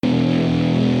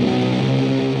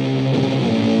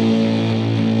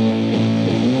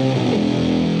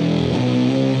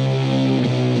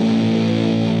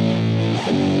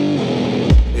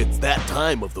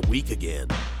time of the week again.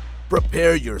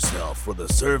 Prepare yourself for the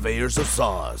surveyors of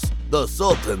sauce, the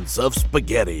sultans of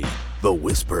spaghetti, the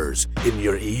whispers in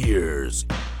your ears.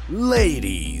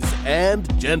 Ladies and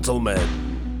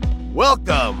gentlemen,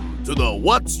 welcome to the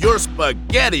What's Your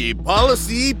Spaghetti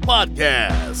Policy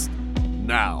podcast.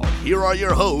 Now, here are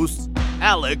your hosts,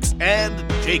 Alex and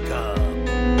Jacob.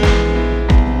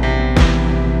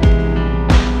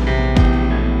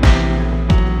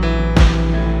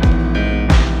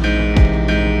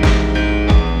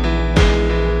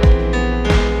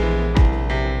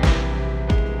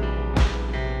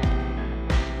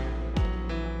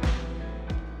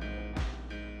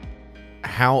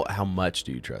 How much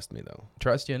do you trust me, though?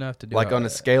 Trust you enough to do Like on a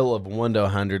scale of 1 to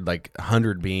 100, like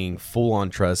 100 being full on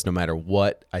trust no matter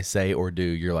what I say or do,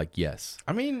 you're like, yes.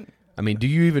 I mean, do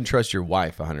you even trust your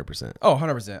wife 100%? Oh,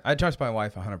 100%. I trust my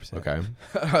wife 100%. Okay.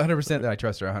 100% that I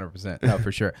trust her 100%. No,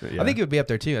 for sure. Yeah. I think it would be up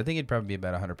there, too. I think it'd probably be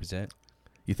about 100%.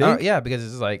 You think? Yeah, because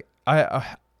it's like,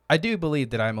 I do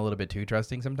believe that I'm a little bit too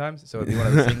trusting sometimes. So it'd be one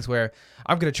of those things where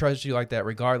I'm going to trust you like that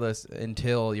regardless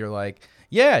until you're like,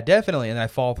 yeah, definitely. And I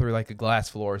fall through like a glass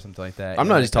floor or something like that. I'm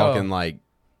not just talking like,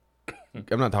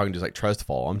 I'm not talking just like trust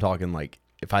fall. I'm talking like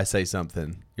if I say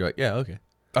something, you're like, yeah, okay.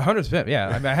 100%. Yeah.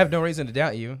 I mean, I have no reason to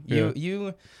doubt you. Yeah.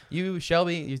 You,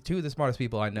 Shelby, you're two of the smartest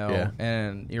people I know. Yeah.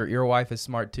 And your wife is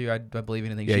smart too. I believe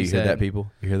anything she Yeah, you said. hear that,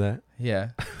 people? You hear that?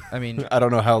 Yeah. I mean, I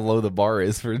don't know how low the bar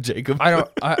is for Jacob. I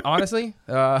honestly,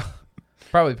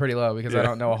 probably pretty low because I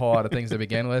don't know a whole lot of things to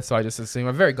begin with. So I just assume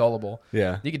I'm very gullible.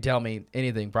 Yeah. You could tell me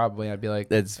anything probably. And I'd be like,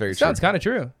 That's very true. sounds kind of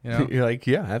true. You know? You're like,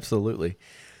 yeah, absolutely.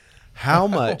 How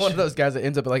much? One of those guys that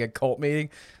ends up at like a cult meeting,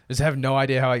 just have no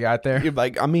idea how I got there. You're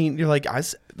like,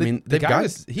 The they've guy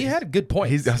got. he had good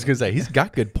points. I was gonna say he's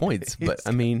got good points, but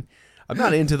I mean, I'm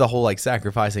not into the whole like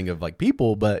sacrificing of like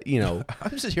people, but you know,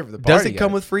 I'm just here for the party. does it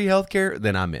come with free healthcare?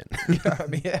 Then I'm in.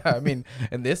 I mean,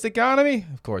 in this economy,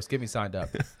 of course, get me signed up.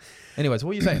 Anyways, what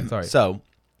were you saying? Sorry. So,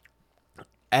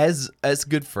 as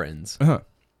good friends, Uh-huh.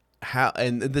 how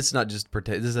and this is not just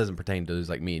this doesn't pertain to those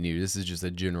like me and you. This is just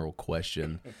a general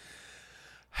question.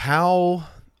 How,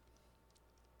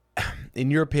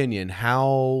 in your opinion,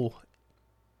 how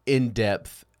in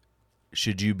depth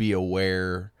should you be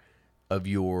aware of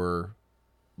your,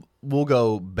 we'll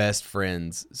go best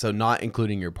friends, so not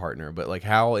including your partner, but like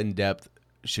how in depth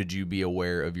should you be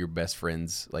aware of your best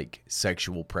friends' like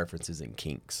sexual preferences and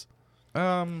kinks?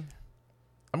 I'm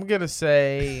gonna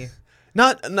say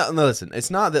No, listen, it's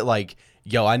not that like,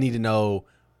 yo, I need to know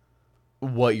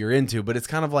what you're into, but it's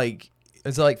kind of like,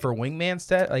 is it like for wingman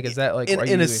stat? Like, is that like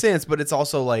in a sense, but it's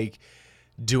also like,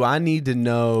 do I need to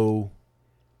know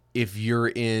if you're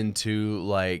into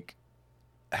like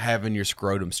having your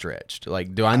scrotum stretched?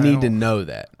 Like, do I need to know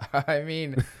that? I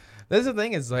mean, that's the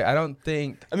thing is like, I don't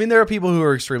think. I mean, there are people who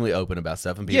are extremely open about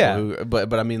stuff, and people Yeah. who,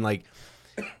 but I mean, like,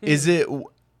 is it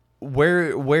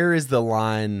where is the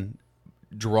line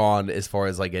drawn as far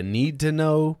as like a need to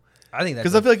know? I think that's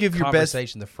 'Cause I feel like if your best-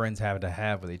 conversation the friends have to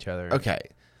have with each other. Okay,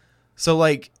 so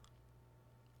like,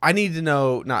 I need to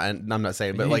know. I'm not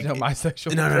saying, but You like, know my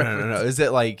sexual no. preference. Is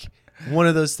it like one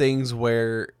of those things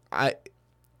where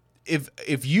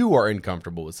if you are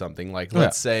uncomfortable with something, like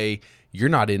let's say you're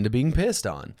not into being pissed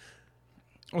on,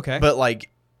 Okay. but like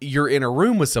you're in a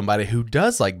room with somebody who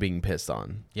does like being pissed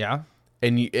on, yeah.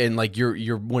 and like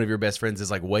you're one of your best friends is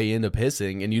like way into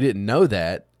pissing, and you didn't know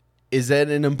that. Is that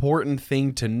an important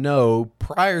thing to know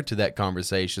prior to that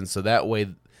conversation, so that way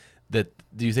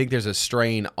do you think there's a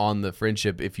strain on the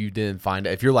friendship if you didn't find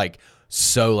out, if you're like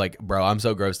so like, bro, I'm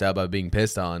so grossed out by being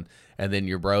pissed on, and then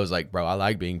your bro's like, bro, I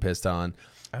like being pissed on.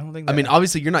 I don't think. I mean,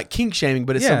 obviously you're not kink shaming,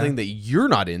 but it's Yeah. something that you're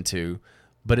not into.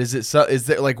 But is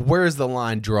there like, where is the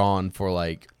line drawn for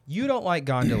like, you don't like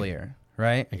gondolier,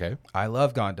 right? okay, I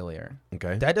love gondolier.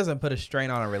 okay. That doesn't put a strain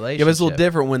on a relationship. Yeah, but it's a little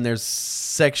different when there's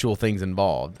sexual things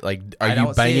involved. Like, are I you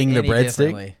don't see banging it the any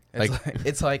breadstick? differently.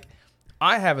 It's like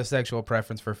I have a sexual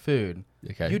preference for food.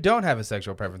 Okay. You don't have a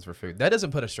sexual preference for food. That doesn't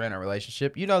put a strain on a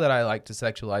relationship. You know that I like to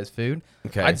sexualize food.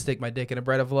 Okay. I'd stick my dick in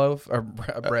a loaf of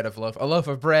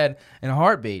bread in a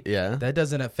heartbeat. Yeah. That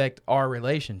doesn't affect our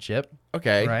relationship.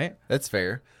 Okay. Right? That's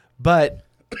fair. But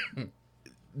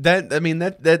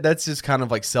that's just kind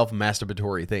of like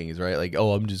self-masturbatory things, right? Like,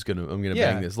 oh, I'm gonna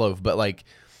Yeah. bang this loaf. But like,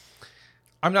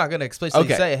 I'm not gonna explicitly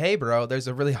Okay. say, "Hey, bro, there's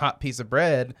a really hot piece of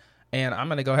bread, and I'm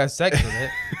gonna go have sex with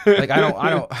it." Like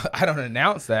I don't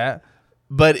announce that.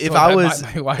 but if So I that was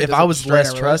might be why it if I doesn't was strain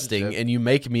less our trusting relationship. and you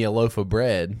make me a loaf of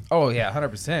bread, Oh yeah,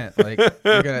 100%. Like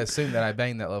you're gonna assume that I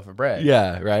banged that loaf of bread.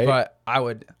 yeah, right. But I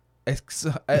would,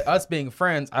 us being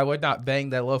friends, I would not bang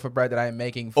that loaf of bread that I am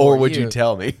making for Or would you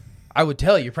tell me? I would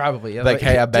tell you probably. Like,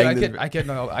 hey, I banged dude, I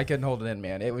couldn't hold it in,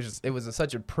 man. It was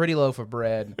such a pretty loaf of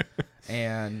bread,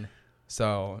 and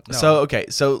so no.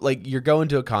 So like you're going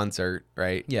to a concert,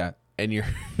 right? Yeah. And you're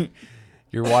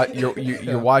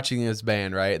watching this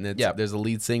band, right? And there's a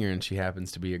lead singer, and she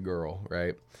happens to be a girl,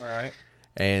 right? All right.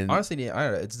 And honestly, I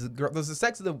don't know. It's the girl. Does the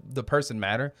sex of the person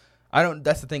matter? I don't.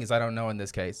 That's the thing is I don't know in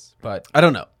this case, but I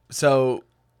don't know. So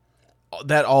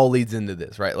that all leads into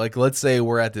this, right? Like, let's say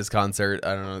we're at this concert.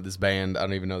 I don't know this band. I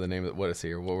don't even know the name of it. What is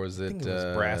here? What was it? I think it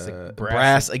was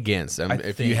Brass Against.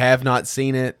 If you have not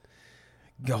seen it,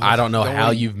 I don't know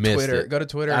how you've missed it. Go to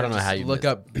Twitter. I don't know how you look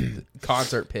up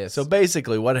concert piss. So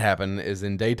basically, what happened is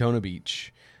in Daytona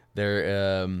Beach,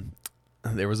 there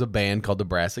was a band called the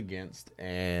Brass Against,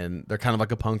 and they're kind of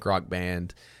like a punk rock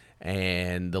band.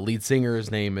 And the lead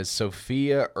singer's name is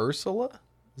Sophia Ursula.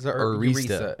 Is that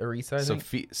Arista? Arista, I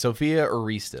think. Sophia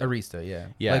Arista. Arista, yeah.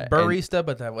 Yeah, like barista,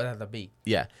 but that without the B.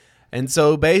 Yeah. And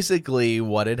so basically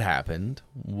what had happened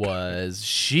was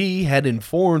she had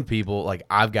informed people, like,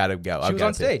 I've got to go. She was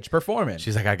on stage performing.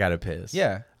 She's like, I got to piss.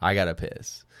 Yeah. I got to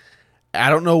piss. I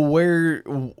don't know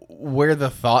where the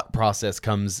thought process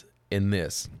comes in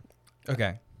this.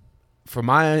 Okay. From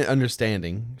my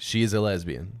understanding, she is a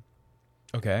lesbian.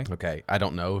 Okay. Okay. I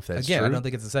don't know if that's true. I don't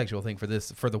think it's a sexual thing for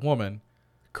the woman.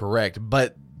 Correct.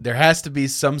 But there has to be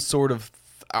some sort of...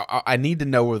 I need to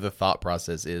know where the thought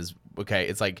process is. Okay.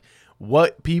 It's like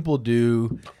what people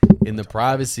do in the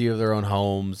privacy of their own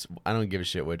homes. I don't give a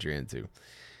shit what you're into.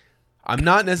 I'm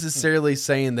not necessarily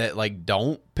saying that, like,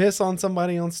 don't piss on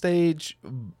somebody on stage,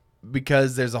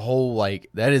 because there's a whole, like,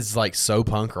 that is, like, so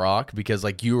punk rock, because,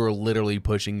 like, you are literally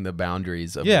pushing the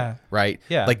boundaries of, right?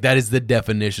 Yeah. Like, that is the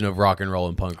definition of rock and roll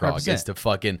and punk rock 100%. is to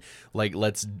fucking, like,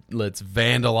 let's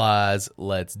vandalize,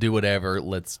 let's do whatever,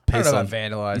 let's piss I don't know on.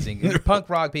 about vandalizing.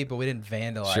 Punk rock people, we didn't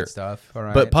vandalize stuff. All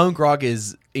right. But punk rock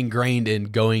is ingrained in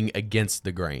going against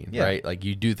the grain, Yeah. right? Like,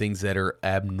 you do things that are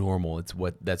abnormal.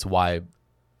 That's why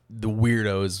the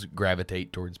weirdos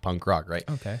gravitate towards punk rock, right?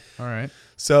 Okay. All right.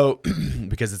 So,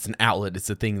 because it's an outlet, it's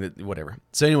a thing that, whatever.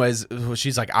 So anyways,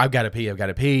 she's like, I've got to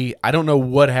pee. I don't know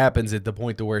what happens at the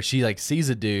point to where she, like, sees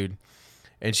a dude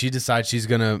and she decides she's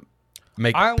going to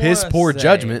make piss poor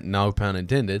judgment, no pun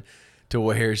intended, to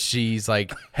where she's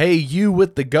like, hey, you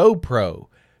with the GoPro,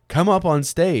 come up on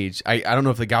stage. I don't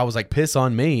know if the guy was like, piss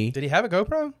on me. Did he have a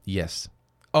GoPro? Yes.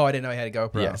 Oh, I didn't know he had a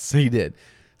GoPro. Yes, he did.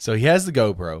 So he has the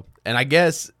GoPro, and I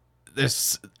guess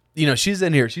there's, she's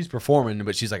in here, she's performing,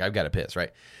 but she's like, I've got to piss,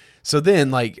 right? So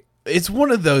then, like, it's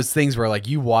one of those things where, like,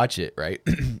 you watch it, right?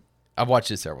 I've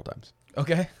watched it several times.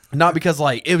 Okay. Not because,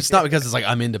 like, it's not because it's like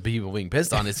I'm into people being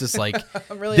pissed on. It's just like,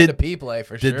 I'm really into P-play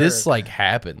for sure. Did this, like,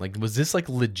 happen? Like, was this, like,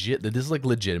 legit? Did this, like,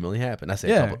 legitimately happen? I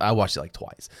say I watched it, like,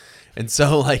 twice. And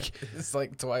so, like, it's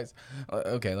like twice.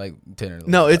 Okay, like 10 or 11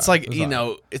 no, it's times.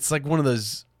 like, it's like one of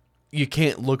those, you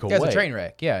can't look away. Yeah, it's a train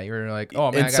wreck. Yeah, you're like,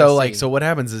 oh, man, and so, like, so what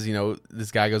happens is,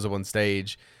 this guy goes up on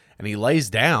stage and he lays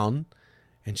down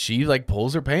and she, like,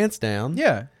 pulls her pants down.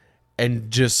 Yeah.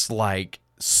 And just, like,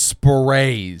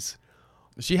 sprays.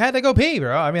 She had to go pee,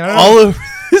 bro. I mean, I don't all know. over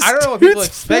this I don't know what people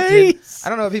expected. face. I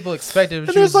don't know what people expected. And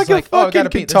there's like a fucking gotta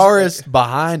pee. guitarist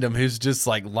behind him who's just,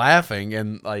 like, laughing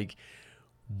and, like,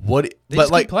 what? They but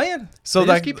just like keep playing. So, They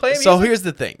like, just keep playing so music? here's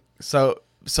the thing.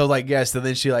 So like, yes. So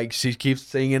then she keeps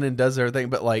singing and does her thing,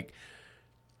 but, like,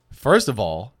 first of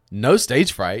all, no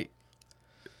stage fright.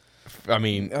 I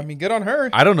mean, good on her.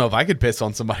 I don't know if I could piss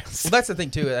on somebody else. Well, that's the thing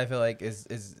too. I feel like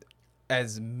is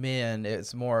as men,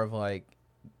 it's more of like,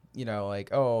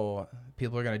 like, oh,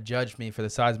 people are gonna judge me for the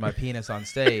size of my penis on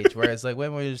stage. Whereas, like,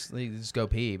 when we just go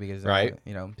pee because right,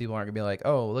 people aren't gonna be like,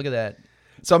 oh, look at that.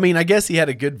 So I mean, I guess he had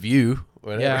a good view.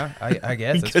 Whatever. Yeah, I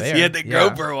guess because he had the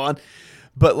GoPro on.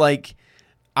 But, like,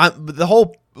 the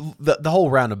whole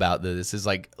roundabout to this is,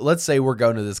 like, let's say we're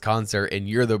going to this concert and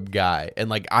you're the guy, and,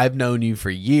 like, I've known you for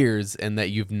years and that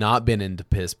you've not been into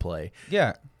piss play.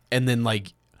 Yeah. And then,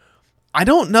 like, I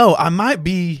don't know, I might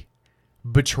be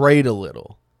betrayed a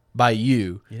little by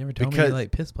you. You never told me you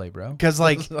like piss play, bro. Because,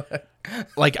 like,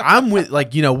 I'm with,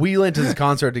 like, we went to this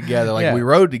concert together, like, we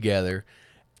rode together.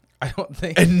 I don't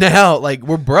think. And now, like,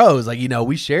 we're bros. Like,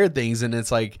 we shared things, and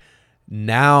it's like,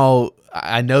 now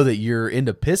I know that you're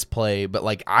into piss play, but,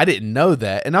 like, I didn't know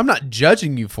that, and I'm not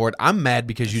judging you for it. I'm mad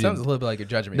because you sounds didn't. a little bit like you're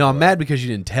judging me. No, I'm mad because you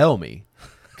didn't tell me.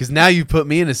 Because now you put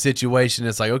me in a situation.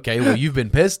 It's like, okay, well, you've been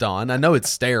pissed on. I know it's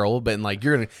sterile, but, like,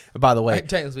 you're gonna. By the way,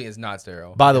 technically, it's not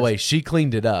sterile. By the way, she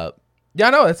cleaned it up. Yeah, I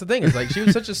know. That's the thing. It's like she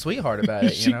was such a sweetheart about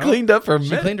it. She cleaned up her mess.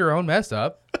 She cleaned her own mess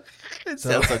up.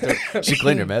 She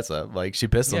cleaned her mess up. Like, she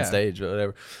pissed on stage or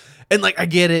whatever. And, like, I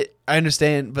get it. I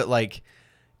understand. But, like,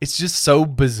 it's just so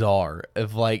bizarre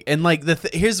of like, and like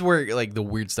here's where like the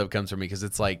weird stuff comes from me, because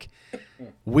it's like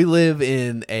we live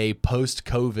in a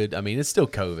post-COVID. I mean, it's still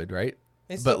COVID, right?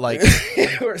 But like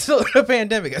we're still in a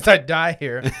pandemic. As I die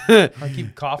here, I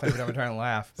keep coughing every time I'm trying to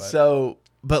laugh. But. So,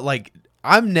 but like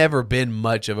I've never been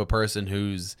much of a person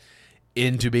who's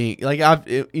into being like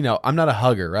I'm not a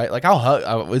hugger, right? Like I'll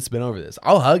hug. It's been over this.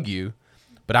 I'll hug you,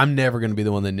 but I'm never going to be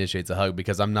the one that initiates a hug,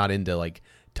 because I'm not into like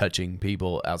touching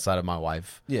people outside of my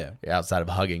wife. Yeah. Outside of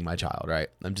hugging my child, right?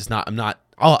 I'm not.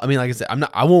 I mean, like I said,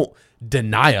 I won't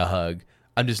deny a hug.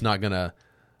 I'm just not gonna.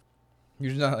 You're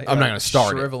just not. Like, I'm not gonna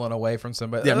start shriveling away from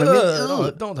somebody. Yeah,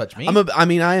 don't touch me.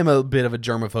 I am a bit of a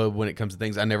germaphobe when it comes to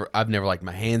things. I've never liked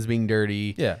my hands being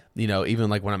dirty. Yeah.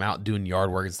 Even like when I'm out doing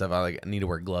yard work and stuff, I need to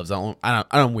wear gloves.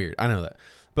 I'm weird. I know that,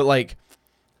 but like.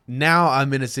 Now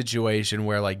I'm in a situation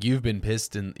where like you've been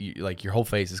pissed and like your whole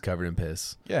face is covered in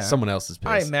piss. Yeah. Someone else is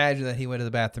pissed. I imagine that he went to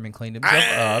the bathroom and cleaned himself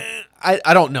up.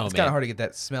 I don't know, It's man. kind of hard to get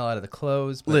that smell out of the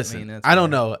clothes. But Listen, that's I don't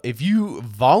know. If you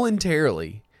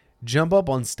voluntarily jump up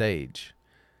on stage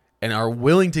and are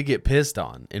willing to get pissed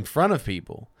on in front of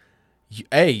people,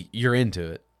 A, you're into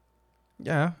it.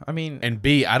 Yeah, I mean, And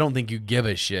B, I don't think you give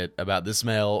a shit about the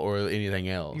smell or anything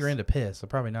else. you're into piss, so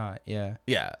probably not. Yeah.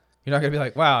 Yeah. You're not gonna be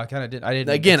like, wow, I didn't.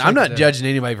 Again, I'm expect not to- judging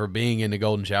anybody for being into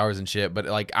golden showers and shit, but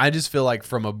like I just feel like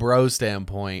from a bro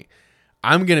standpoint,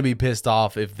 I'm gonna be pissed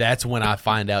off if that's when I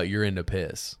find out you're into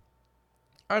piss.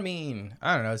 I mean,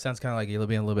 I don't know. It sounds kind of like you're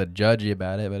being a little bit judgy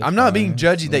about it, but it's I'm not fine. being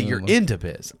judgy that It's you're a little- into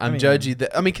piss. I'm mean- judgy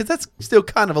that because that's still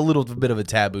kind of a little bit of a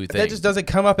taboo thing. That just doesn't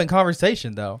come up in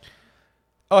conversation, though.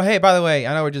 Oh, hey, by the way,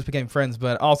 I know we just became friends,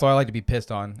 but also I like to be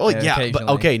pissed on. Oh yeah, but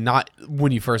occasionally. okay, not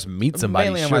when you first meet somebody.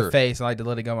 Mainly on sure. my face. I like to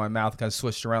let it go in my mouth, kind of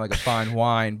swished around like a fine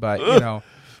wine. But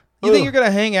you think you're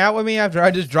gonna hang out with me after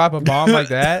I just drop a bomb like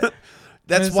that?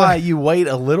 That's It's why like- you wait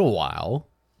a little while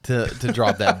to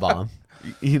drop that bomb.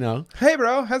 You know. Hey,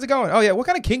 bro, how's it going? Oh yeah, what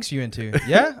kind of kinks you into?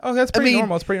 Yeah, oh that's pretty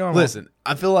normal. It's pretty normal. Listen,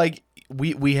 I feel like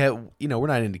we have we're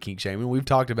not into kink shaming. We've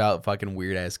talked about fucking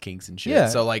weird ass kinks and shit. Yeah.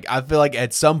 So like I feel like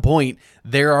at some point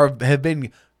there have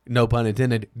been, no pun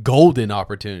intended, golden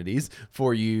opportunities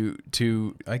for you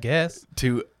to I guess.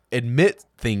 admit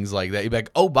things like that. You'd be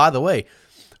like, oh, by the way.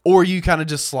 Or you kind of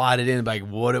just slide it in and be like,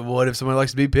 what if someone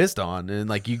likes to be pissed on? And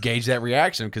like you gauge that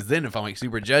reaction, because then if I'm like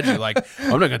super judgy, like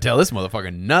I'm not gonna tell this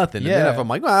motherfucker nothing. And then Yeah. if I'm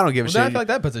like, well, I don't give a Well, then I shit. feel like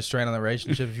that puts a strain on the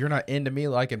relationship. If you're not into me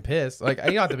liking piss, like you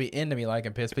don't have to be into me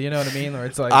liking piss, but you know what I mean? Or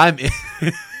it's like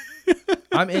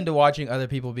I'm into watching other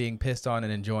people being pissed on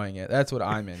and enjoying it. That's what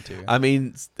I'm into. I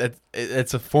mean,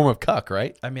 it's a form of cuck,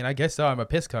 right? I mean, I guess so. I'm a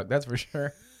piss cuck, that's for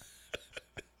sure.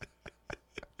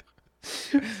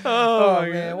 Oh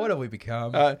man, what have we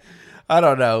become? I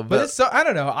don't know, But but it's so I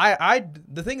don't know. I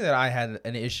the thing that I had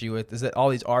an issue with is that all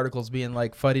these articles being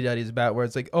like fuddy duddies about where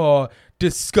it's like, oh,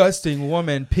 disgusting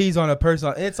woman pees on a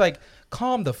person. It's like,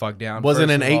 calm the fuck down. wasn't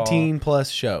first an of all. 18 plus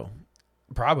show.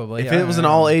 Probably. If I it was don't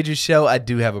an know. all ages show, I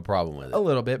do have a problem with A it.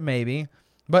 little bit, maybe.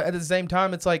 But at the same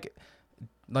time, it's like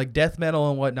death metal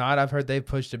and whatnot. I've heard they've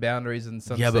pushed the boundaries in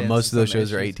some. Yeah, but sense, most of those some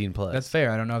shows are issues. 18 plus. That's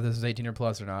fair. I don't know if this is 18 or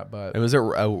plus or not, but It was if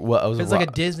it's like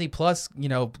a Disney Plus,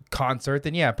 concert,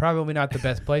 then yeah, probably not the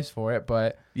best place for it.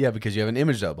 But yeah, because you have an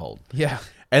image to uphold. yeah,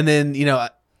 And then she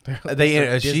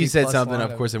Disney said Plus something. line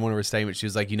Of course, in one of her statements, she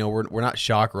was like, we're not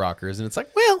shock rockers, and it's like,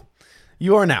 well,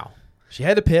 you are now. She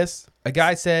had to piss. A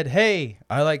guy said, "Hey,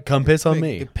 I like Come piss on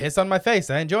me." Piss on my face.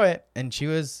 I enjoy it." And she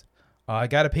was, "I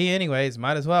gotta pee anyways.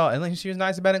 Might as well." And then she was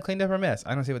nice about it and cleaned up her mess.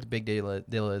 I don't see what the big deal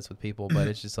is with people, but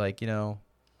it's just like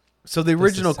So the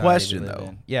original question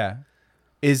though yeah,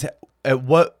 is, at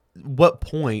what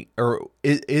point, or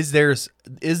is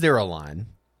there a line?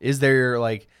 Is there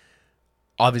like,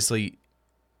 obviously,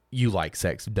 you like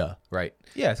sex, duh, right?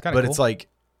 yeah, it's kind of. But cool. it's like,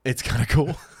 it's kind of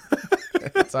cool.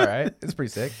 It's all right. It's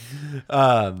pretty sick.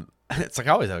 It's like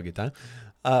I always have a good time.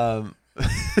 I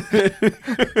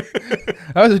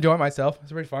was enjoying myself.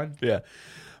 It's pretty fun. Yeah,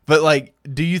 but like,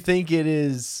 do you think it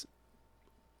is?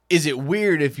 Is it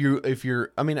weird if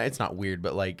you're? I mean, it's not weird,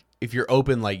 but like, if you're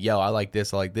open, like, yo, I like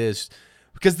this,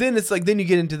 because then it's like, then you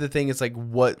get into the thing. It's like,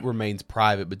 what remains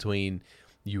private between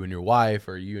you and your wife,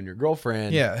 or you and your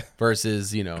girlfriend, Yeah.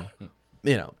 versus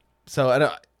So I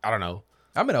don't know.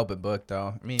 I'm an open book,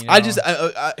 though. I mean,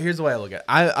 Here's the way I look at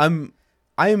it.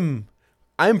 I'm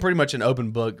pretty much an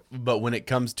open book, but when it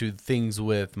comes to things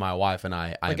with my wife and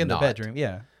I'm like in not. the bedroom.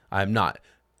 Yeah, I'm not.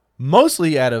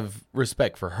 Mostly out of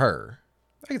respect for her,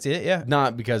 I can see it. Yeah,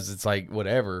 not because it's like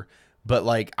whatever. But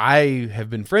like, I have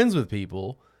been friends with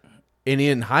people, and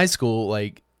in high school,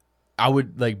 like, I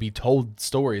would like be told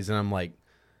stories, and I'm like,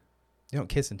 You don't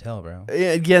kiss and tell, bro.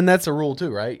 Again, that's a rule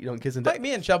too, right? You don't kiss and tell. Like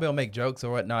me and Shelby will make jokes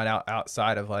or whatnot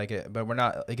outside of like it, but we're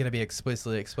not going to be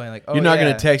explicitly explaining like, oh, You're not yeah.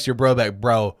 gonna text your bro back,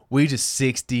 bro. We just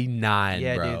 69,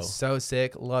 Yeah, bro. dude, so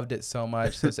sick. Loved it so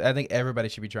much. So I think everybody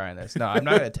should be trying this. No, I'm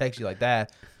not going to text you like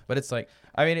that, but it's like,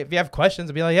 I mean, if you have questions,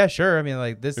 I'll be like, yeah, sure. I mean,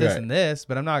 like this, Right. and this,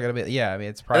 but I'm not going to be, yeah, I mean,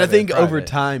 it's And private. I think private. over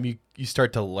time you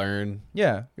start to learn,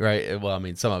 Yeah. right? Well, I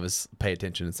mean, some of us pay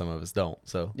attention and some of us don't.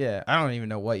 So Yeah. I don't even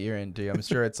know what you're into. I'm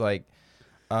sure it's like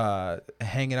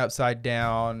hanging upside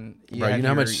down. bro, you know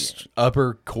how much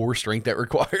upper core strength that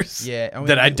requires? Yeah. I mean,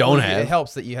 that I don't It have.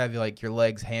 helps that you have like your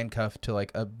legs handcuffed to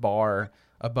like a bar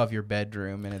above your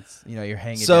bedroom and it's, you know, you're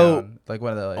hanging So- down. Like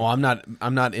one of the, like, Oh,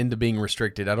 I'm not into being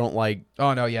restricted. I don't like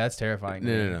oh no, yeah, that's terrifying. No,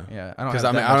 dude. no, no. Yeah. I don't because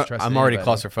have that much trust I'm in already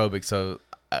anybody. claustrophobic, so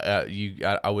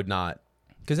I would not.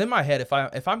 Because in my head,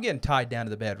 if I'm getting tied down to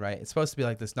the bed, right, it's supposed to be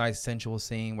like this nice sensual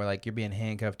scene where like you're being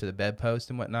handcuffed to the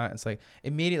bedpost and whatnot. It's like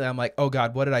immediately I'm like, oh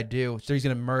God, what did I do? So he's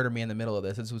gonna murder me in the middle of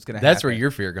this. This is what's gonna happen. That's where your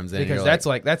fear comes in. because You're that's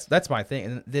like that's my thing.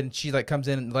 And then she like comes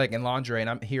in like in lingerie, and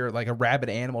I'm here like a rabid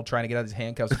animal trying to get out of these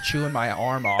handcuffs, chewing my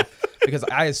arm off because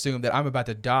I assume that I'm about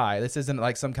to die. This isn't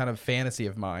like some kind of fantasy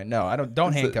of mine. No, I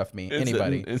don't handcuff me.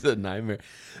 Anybody. It's a nightmare.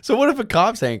 So what if a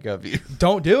cop's handcuff you?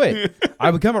 Don't do it.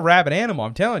 I become a rabid animal.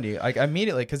 I'm telling you, like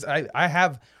immediately, because I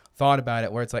have thought about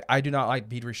it where it's like I do not like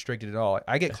being restricted at all.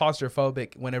 I get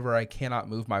claustrophobic whenever I cannot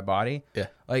move my body. Yeah.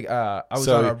 Like I was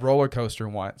So- on a roller coaster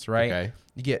once, right? Okay.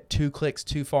 You get 2 clicks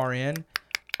too far in,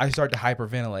 I start to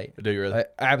hyperventilate. Do you really?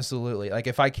 Like, absolutely. Like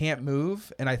if I can't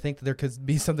move and I think that there could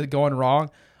be something going wrong,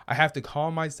 I have to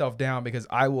calm myself down because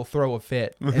I will throw a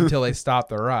fit until they stop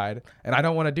the ride. And I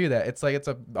don't want to do that. It's like it's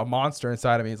a monster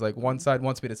inside of me. It's like one side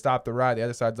wants me to stop the ride. The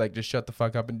other side's like, just shut the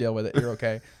fuck up and deal with it. You're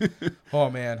okay. Oh,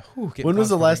 man. Whew, When was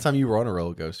the last time you were on a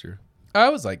roller coaster? I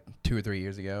was like 2 or 3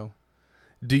 years ago.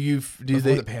 Do you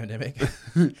Before the pandemic.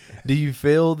 do you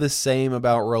feel the same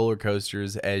about roller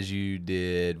coasters as you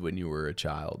did when you were a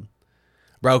child?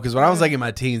 Bro, because when I was like in my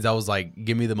teens, I was like,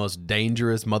 give me the most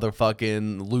dangerous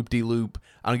motherfucking loop-de-loop.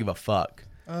 I don't give a fuck.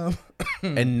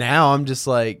 And now I'm just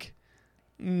like,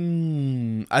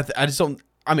 I just don't,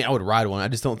 I mean, I would ride one. I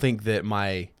just don't think that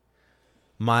my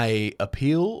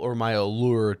appeal or my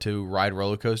allure to ride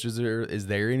roller coasters is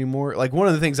there anymore. Like one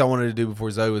of the things I wanted to do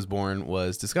before Zoe was born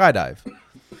was to skydive.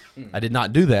 I did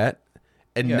not do that.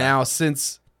 And Yeah. now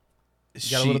since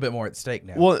You got a little bit more at stake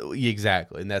now. well, yeah,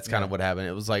 exactly, and that's kind of what happened.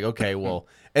 It was like, okay, well,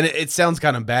 and it sounds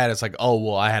kind of bad. It's like, oh,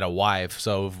 well, I had a wife,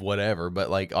 so whatever. But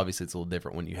like, obviously, it's a little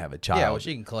different when you have a child. yeah, well,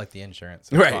 she can collect the insurance.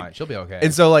 So it's Right. fine. She'll be okay.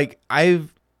 And so, like,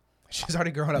 She's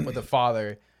already grown up with a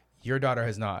father. Your daughter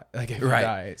has not. Like, if you Right.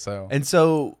 die, so. and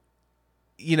so,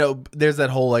 you know, there's that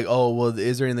whole like, oh, well,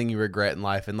 is there anything you regret in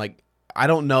life? And like, I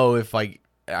don't know if like,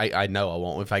 I know I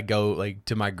won't. If I go like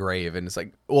to my grave and it's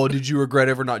like, well, did you regret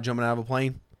ever not jumping out of a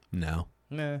plane? No,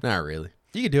 Nah. not really.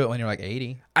 You could do it when you're like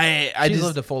 80. I She's just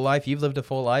lived a full life. You've lived a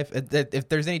full life. If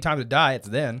there's any time to die, it's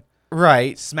then.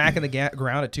 right. Smacking the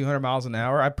ground at 200 miles an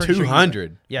hour. I'm pretty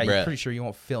 200. Sure yeah, bruh. you're pretty sure you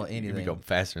won't feel You anything. be going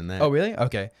faster than that. Oh, really?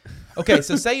 Okay. Okay,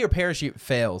 so say your parachute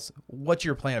fails. What's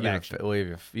your plan of you have, action?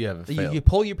 you have a You, fail. you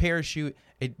pull your parachute.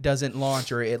 It doesn't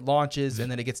launch, or it launches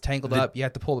and then it gets tangled up. You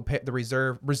have to pull the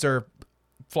reserve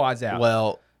flies out.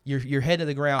 Well, You're head to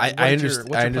the ground. I What's your understand.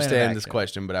 plan I of understand this action?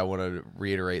 question, but I want to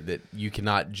reiterate that you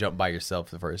cannot jump by yourself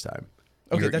the first time.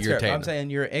 Okay, You're that's fair. I'm tandem. saying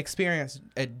you're experienced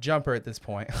at jumper at this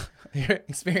point. You're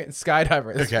experienced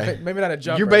skydiver. At this Okay. point. Maybe not a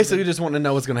jumper. You're basically just wanting to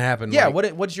know what's going to happen. yeah.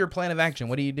 like, What's your plan of action?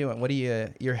 What are you doing? What are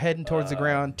you're heading towards the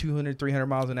ground, 200, 300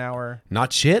 miles an hour.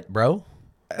 not shit, bro.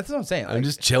 That's what I'm saying. I'm Like,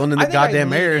 just chilling in I the think I goddamn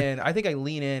lean air. in- I think I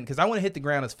lean in because I want to hit the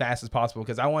ground as fast as possible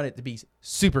because I want it to be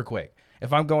super quick.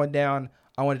 If I'm going down,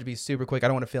 I want it to be super quick. I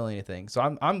don't want to feel anything. So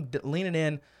I'm leaning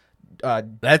in,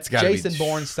 That's got Jason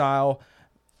Bourne style,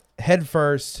 head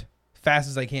first, fast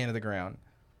as I can to the ground.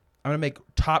 I'm gonna make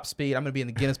top speed. I'm gonna be in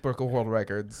the Guinness Book of World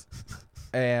Records,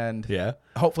 and Yeah,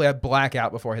 hopefully I black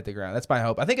out before I hit the ground. That's my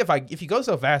hope. I think if you go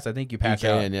so fast, I think you you pass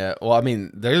out. can. Yeah. Well, I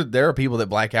mean, there are people that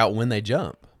black out when they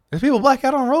jump. There's people black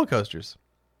out on roller coasters.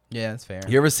 Yeah, that's fair.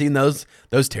 You ever seen those?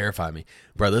 Those terrify me,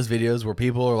 bro. Those videos where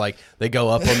people are like, they go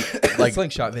up on like,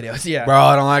 slingshot videos. Yeah, bro,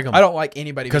 I don't like them. I don't like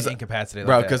anybody being 'Cause- incapacitated.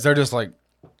 bro, like because that. they're just like,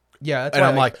 Yeah, that's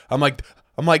and why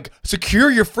I'm like, secure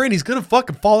your friend. He's gonna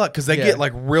fucking fall out because they Yeah. get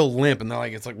like real limp and they're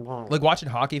like, it's like, like watching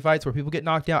hockey fights where people get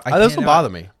knocked out. those don't bother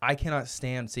me. I cannot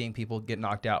stand seeing people get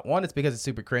knocked out. One, it's because it's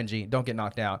super cringy. Don't get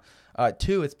knocked out.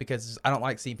 Two, it's because I don't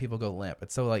like seeing people go limp.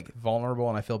 It's so like vulnerable,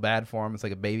 and I feel bad for them. It's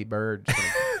like a baby bird just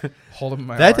gonna hold them in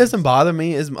my That arms. doesn't bother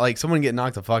me. Is like someone getting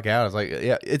knocked the fuck out. It's like,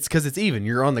 yeah, it's because it's even.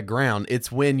 You're on the ground.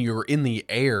 It's when you're in the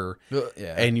air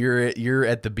Yeah. and you're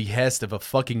at the behest of a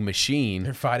fucking machine.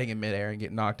 They're fighting in midair and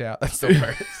getting knocked out. That's the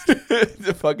worst.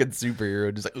 The fucking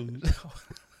superhero just like.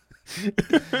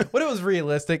 What if it was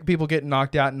realistic? People getting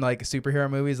knocked out in like superhero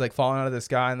movies, like falling out of the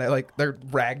sky, and they're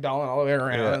ragdolling all the way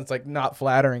around. Yeah. And it's like not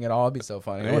flattering at all. It'd be so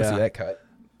funny. I want to Yeah. see that cut.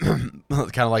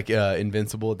 Kind of like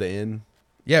Invincible at the end.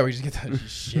 Yeah, we just get the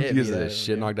shit. He gets beat out the of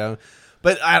shit him. knocked down.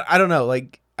 But I don't know.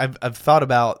 Like I've thought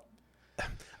about.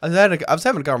 I was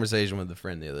having a conversation with a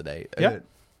friend the other day. Yeah.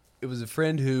 It was a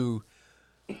friend who,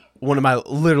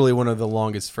 literally one of the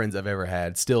longest friends I've ever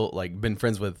had. Still like been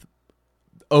friends with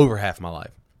over half my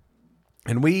life.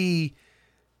 And he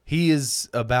is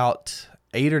about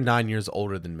 8 or 9 years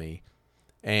older than me,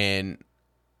 and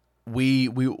we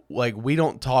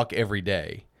don't talk every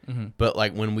day, but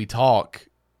like when we talk,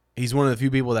 he's one of the few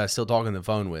people that I still talk on the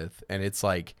phone with, and it's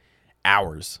like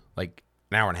hours, like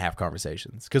an hour and a half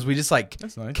conversations, because we just like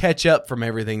That's nice. catch up from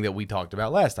everything that we talked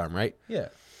about last time, right? Yeah.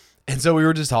 And so we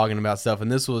were just talking about stuff,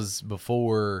 and this was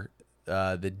before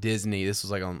the Disney. This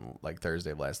was like on like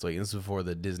Thursday of last week. This was before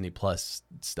the Disney Plus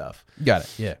stuff. Got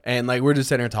it. Yeah. And like we're just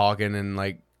sitting there talking, and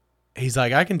like he's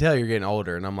like, I can tell you're getting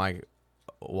older, and I'm like,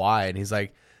 why? And he's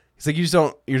like, you're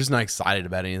just not excited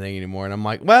about anything anymore. And I'm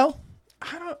like, well,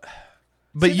 I don't.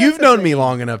 But See, you've that's the known me thing.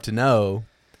 long enough to know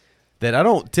that I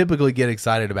don't typically get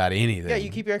excited about anything. Yeah,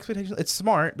 you keep your expectations. It's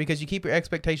smart because you keep your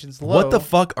expectations low. What the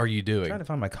fuck are you I'm doing? trying to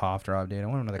find my cough drop, dude. I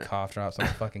want another cough drop so I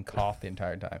can fucking cough the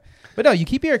entire time. But no, you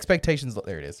keep your expectations low.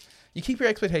 There it is. You keep your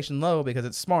expectation low because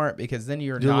it's smart, because then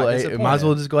you're Do a not little disappointed. might as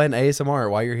well just go ahead and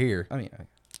ASMR while you're here. I mean,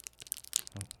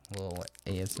 a little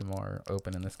ASMR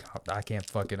opening this cup. I can't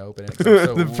fucking open it. 'cause I'm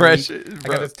so The weak. pressure, I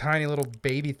bro. got this tiny little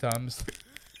baby thumbs.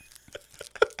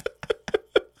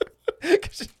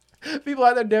 'Cause people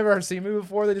out there never seen me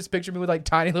before. They just picture me with like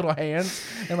tiny little hands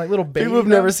and like little baby. People have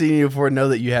never thumbs. seen you before know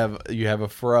that you have a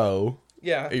fro.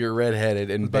 Yeah, You're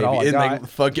redheaded and But all I baby, and got- like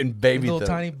fucking baby, little thumb,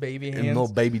 tiny baby and hands. little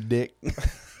baby dick,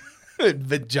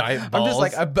 the giant I'm balls. just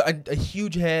like a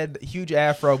huge head, huge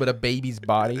afro, but a baby's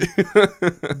body,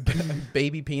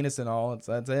 baby penis and all.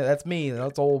 That's me.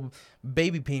 That's old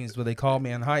baby penis. What they called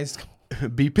me in high school.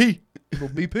 BP. Little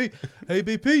BP. Hey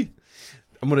BP,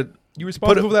 I'm gonna. you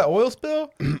responsible for that oil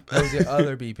spill? That was the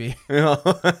other BP.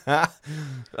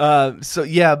 So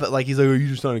yeah, but like he's like, oh, you're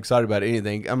just not excited about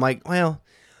anything. I'm like, well,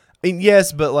 I mean,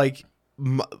 yes, but like,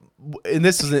 and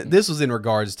this was in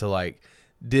regards to like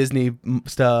Disney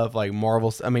stuff, like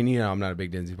Marvel. I mean, you know, I'm not a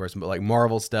big Disney person, but like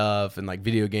Marvel stuff and like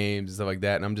video games and stuff like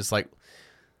that. And I'm just like,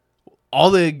 all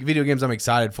the video games I'm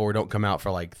excited for don't come out for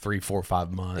like 3, 4,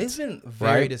 5 months. It's been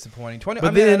very Right? disappointing. But I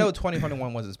then- know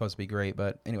 2021 wasn't supposed to be great,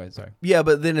 but anyway, sorry. Yeah,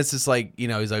 but then it's just like, you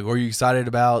know, he's like, were you excited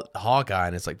about Hawkeye?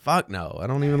 And it's like, fuck no. I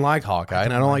don't even like Hawkeye,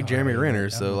 and I don't like Jeremy Renner. I'm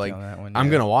So, with like, you on that one, I'm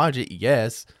yeah. going to watch it,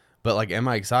 yes. But, like, am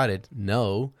I excited?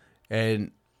 No.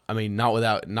 And, I mean,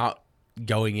 not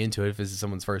going into it, if this is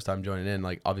someone's first time joining in,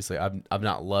 like, obviously, I've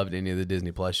not loved any of the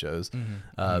Disney Plus shows.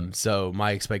 So,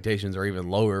 my expectations are even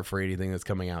lower for anything that's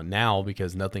coming out now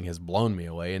because nothing has blown me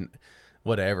away. And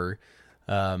whatever.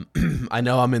 I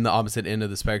know I'm in the opposite end of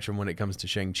the spectrum when it comes to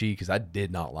Shang-Chi because I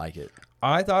did not like it.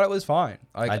 I thought it was fine.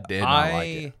 Like, I did not like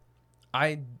it.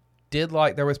 I did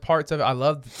like, there was parts of it. I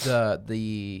loved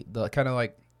the kind of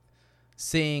like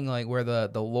seeing like where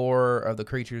the lore of the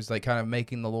creatures, like kind of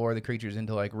making the lore of the creatures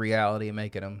into like reality and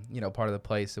making them, you know, part of the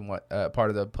place and part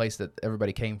of the place that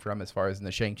everybody came from as far as in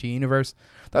the Shang-Chi universe.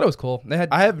 Thought it was cool.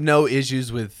 I have no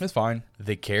issues with It's fine.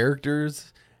 the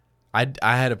characters. I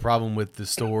had a problem with the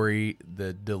story,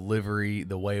 the delivery,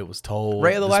 the way it was told.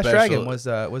 Ray of the Last special- Dragon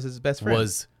was his best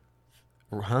friend.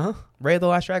 Huh? Ray of the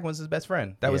Last Dragon was his best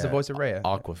friend. That was the Yeah. voice of Raya.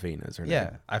 Aquafina is her name. Yeah,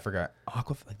 I forgot.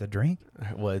 Aqua, like the drink.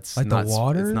 Well, it's Like the not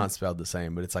water? It's not spelled the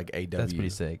same, but it's like AW. That's pretty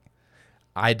sick.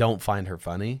 I don't find her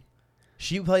funny.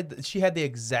 She had the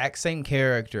exact same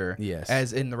character Yes.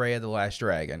 as in the Ray of the Last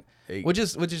Dragon, Hey. which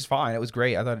is fine. It was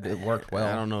great. I thought it worked well.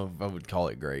 I don't know if I would call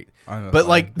it great, I'm but fine.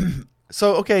 like,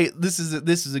 so okay, this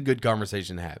is a good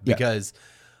conversation to have Yeah. because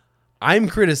I'm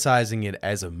criticizing it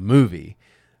as a movie,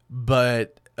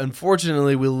 but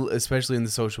unfortunately, especially in the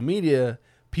social media,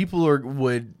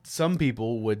 some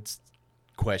people would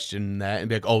question that and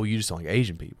be like, "Oh, you just don't like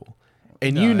Asian people,"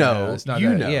 and No, you no, know, no, it's not you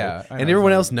that. know, Yeah, I know and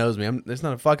everyone it's not else knows me. There's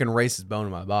not a fucking racist bone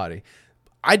in my body.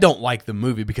 I don't like the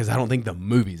movie because I don't think the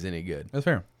movie's any good. That's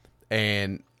fair.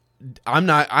 And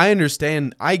I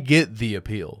understand, I get the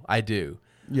appeal. I do.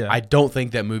 Yeah. I don't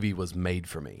think that movie was made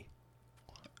for me.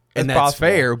 And That's that's possible.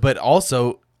 fair, but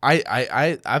also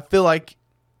I feel like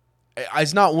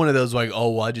it's not one of those like,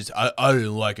 oh, well, I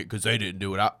didn't like it because they didn't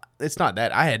do it. It's not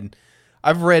that.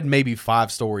 I've read maybe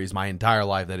 5 stories my entire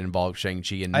life that involved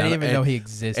Shang-Chi, and I didn't even know he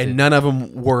existed. and none of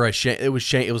them were it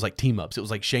was like team ups. It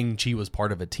was like Shang-Chi was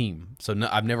part of a team. So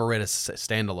I've never read a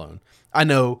standalone. I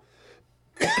know,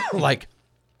 like,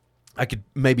 I could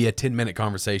maybe a 10-minute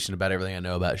conversation about everything I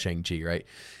know about Shang-Chi, right?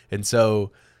 And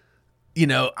so,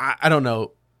 I don't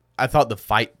know. I thought the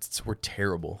fights were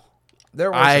terrible. There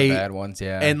were some bad ones,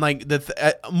 yeah. And like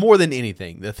more than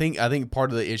anything, I think part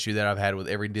of the issue that I've had with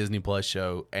every Disney Plus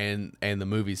show and the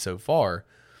movies so far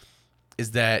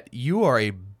is that you are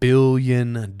a $1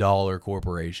 billion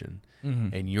corporation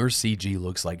and your CG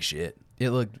looks like shit. It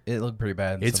looked pretty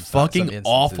bad. It's fucking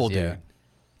awful, dude. Yeah.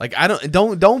 Like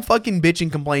don't fucking bitch and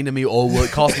complain to me. Oh, well,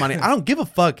 it costs money. I don't give a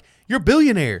fuck. You're a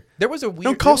billionaire. There was a weird.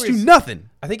 Don't cost you nothing.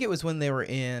 I think it was when they were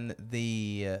in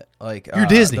the You're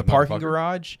Disney, the parking motherfucker.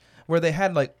 garage where they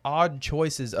had like odd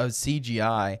choices of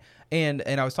CGI. And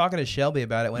I was talking to Shelby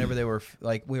about it whenever they were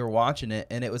like we were watching it,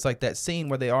 and it was like that scene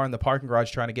where they are in the parking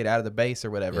garage trying to get out of the base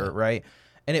or whatever, right?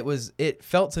 And it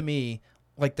felt to me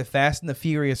like the Fast and the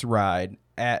Furious ride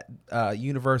at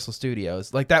Universal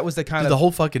Studios. Like that was the kind of the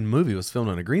whole fucking movie was filmed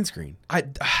on a green screen.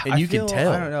 You can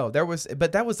tell. I don't know.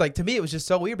 But that was like, to me, it was just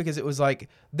so weird because it was like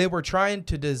they were trying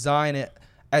to design it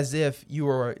as if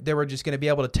they were just going to be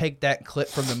able to take that clip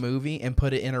from the movie and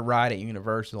put it in a ride at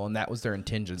Universal, and that was their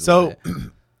intention. So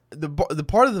the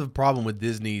part of the problem with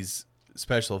Disney's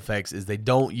special effects is they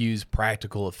don't use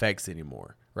practical effects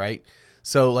anymore, right?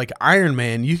 So like Iron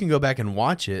Man, you can go back and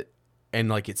watch it, and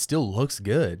like it still looks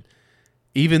good.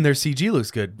 Even their CG looks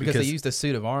good because they used a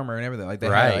suit of armor and everything. Like they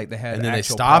right. had, like they had, and then they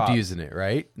actual stopped props. using it,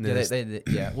 right? And then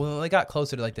Yeah, well, they got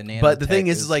closer to like the nano. But the thing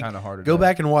is like, go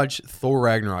back and watch Thor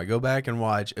Ragnarok. Go back and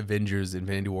watch Avengers: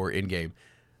 Infinity War Endgame.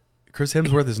 Chris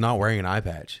Hemsworth is not wearing an eye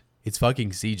patch. It's fucking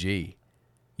CG.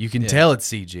 You can tell it's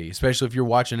CG, especially if you're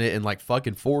watching it in like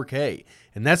fucking 4K.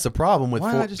 And that's the problem with.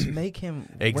 Why not just make him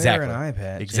exactly. wear an eye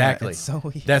patch? Exactly. Yeah, it's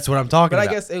so that's what I'm talking about.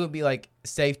 But I guess it would be like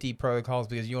safety protocols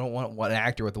because you don't want an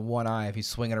actor with one eye if he's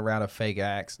swinging around a fake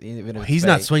axe. Even if he's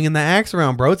not swinging the axe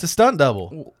around, bro. It's a stunt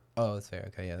double. Oh, that's fair.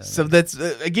 Okay, yeah. So that's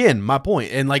again my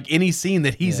point. And like any scene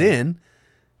that he's in,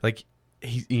 like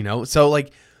so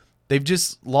like. They've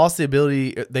just lost the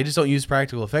ability. They just don't use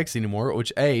practical effects anymore,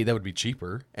 which that would be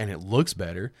cheaper and it looks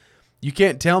better. You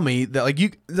can't tell me that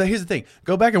here's the thing.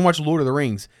 Go back and watch Lord of the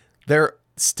Rings. There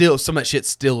still some of that shit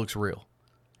still looks real.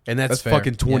 And that's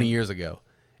fucking 20 years ago.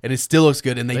 And it still looks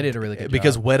good, and they did a really good job.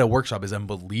 because Weta Workshop is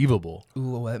unbelievable. Ooh,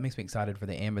 well, that makes me excited for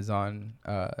the Amazon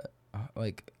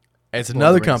it's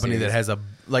another company that has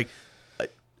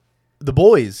the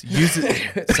boys use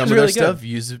some of really their stuff.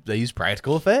 They use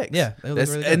practical effects. Yeah, they look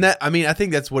really good. And that I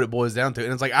think that's what it boils down to.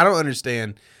 And it's like I don't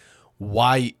understand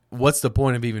what's the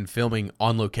point of even filming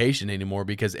on location anymore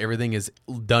because everything is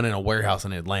done in a warehouse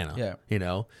in Atlanta.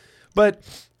 Yeah, But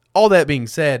all that being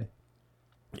said,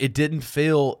 it didn't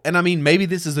feel. And I mean, maybe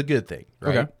this is a good thing,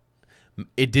 right? Okay.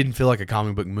 It didn't feel like a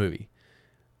comic book movie,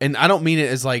 and I don't mean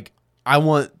it as like I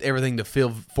want everything to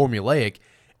feel formulaic.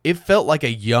 It felt like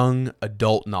a young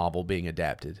adult novel being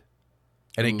adapted.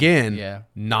 And again,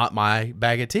 not my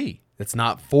bag of tea. That's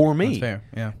not for me. That's fair,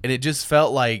 yeah. And it just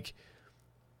felt like,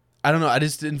 I don't know,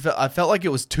 I felt like it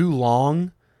was too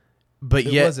long, but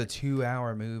it yet. It was a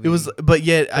 2-hour movie. It was, but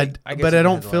yet, I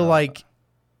don't feel like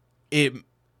it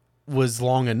was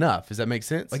long enough. Does that make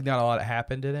sense? Like not a lot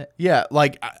happened in it? Yeah,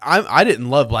 like I didn't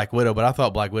love Black Widow, but I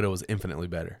thought Black Widow was infinitely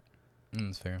better.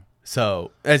 That's fair. So,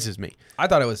 that's just me. I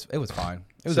thought it was fine.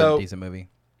 It was a decent movie.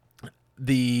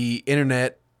 The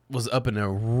internet was up in a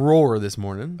roar this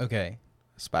morning. Okay.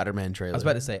 Spider-Man trailer. I was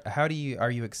about to say,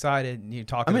 are you excited? You're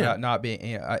talking about not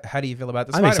being. How do you feel about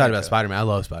the? I'm excited about Spider-Man. I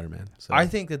love Spider-Man. So. I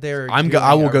think that they're. I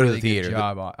will go to the really theater. Good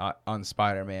job on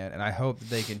Spider-Man, and I hope that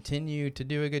they continue to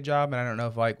do a good job. And I don't know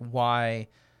if why,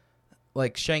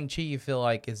 Shang-Chi, you feel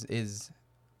like is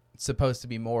supposed to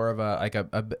be more of a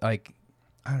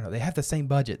I don't know. They have the same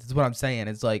budget. That's what I'm saying.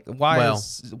 It's like why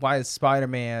is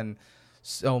Spider-Man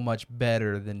so much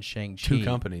better than Shang-Chi? 2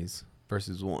 companies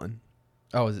versus 1.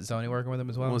 Oh, is it Sony working with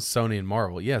them as well? It was Sony and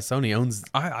Marvel. Yeah, Sony owns.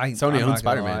 Sony owns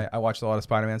Spider-Man. I watched a lot of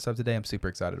Spider-Man stuff today. I'm super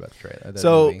excited about the trailer.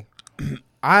 So,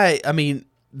 I mean,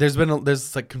 there's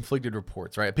like conflicted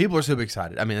reports, right? People are super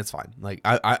excited. I mean, that's fine. Like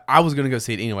I was gonna go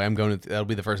see it anyway. That'll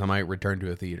be the first time I return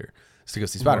to a theater to go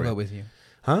see Spider-Man. I'll go with you.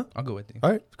 Huh? I'll go with you.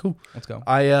 All right, cool. Let's go.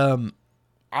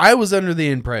 I was under the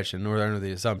impression or under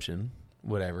the assumption,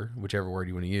 whichever word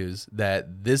you want to use,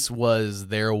 that this was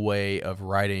their way of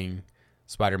writing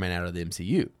Spider-Man out of the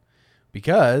MCU,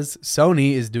 because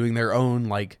Sony is doing their own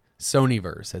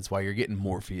Sonyverse. That's why you're getting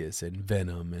Morpheus and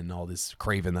Venom and all this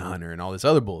Kraven the Hunter and all this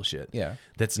other bullshit. Yeah.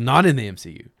 That's not in the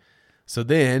MCU. So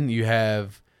then you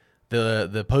have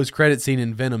the post-credit scene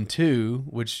in Venom 2,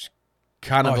 which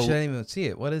kind Oh, of... I shouldn't even see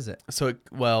it. What is it? So,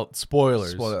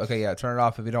 spoilers. Spoiler. Okay, yeah, turn it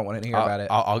off if you don't want to hear about it.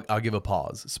 I'll give a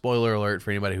pause. Spoiler alert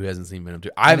for anybody who hasn't seen Venom 2.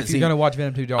 I haven't if you're seen... going to watch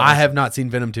Venom 2, don't I watch have it. not seen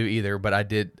Venom 2 either, but I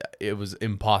did. It was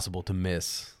impossible to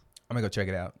miss. I'm going to go check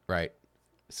it out. Right.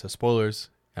 So spoilers.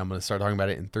 I'm going to start talking about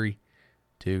it in 3,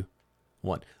 2,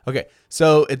 1. Okay.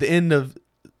 So at the end of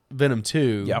Venom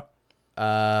 2,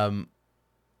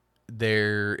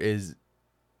 there is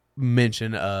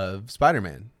mention of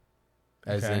Spider-Man,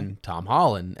 as Okay. in Tom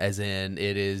Holland, as in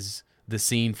it is the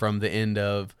scene from the end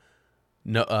of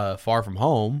Far From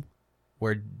Home,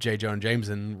 where J. Jonah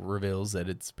Jameson reveals that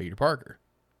it's Peter Parker.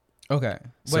 Okay.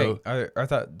 So- Wait, I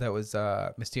thought that was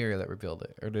Mysterio that revealed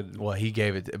it. Or did... Well, he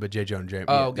gave it, but J. Jonah Jameson.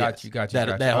 Oh, got you.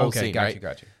 That whole okay, scene, got right? you,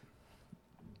 got you.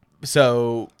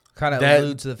 So Kind of that-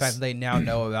 alludes to the fact that they now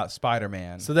know about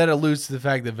Spider-Man. So that alludes to the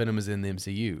fact that Venom is in the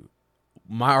MCU.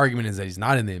 My argument is that he's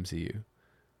not in the MCU.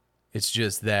 It's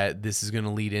just that this is going to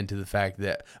lead into the fact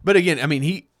that... But again, I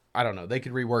mean, I don't know. They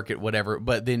could rework it, whatever.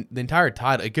 But then the entire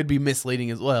title, it could be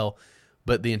misleading as well.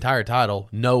 But the entire title,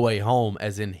 No Way Home,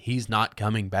 as in he's not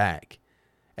coming back.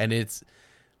 And it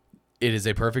is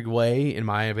a perfect way, in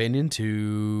my opinion,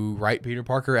 to write Peter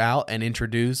Parker out and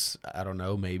introduce, I don't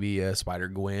know, maybe a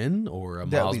Spider-Gwen or a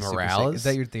That would Miles be super Morales. sick. Is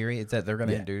that your theory? Is that they're going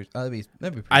to Yeah. introduce... Oh, that'd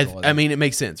be pretty cool. I mean, it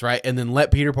makes sense, right? And then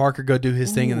let Peter Parker go do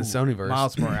his thing in the Sonyverse.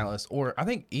 Miles Morales, or I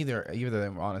think either of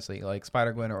them, honestly, like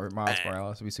Spider-Gwen or Miles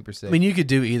Morales would be super sick. I mean, you could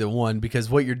do either one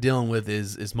because what you're dealing with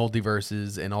is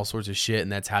multiverses and all sorts of shit,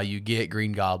 and that's how you get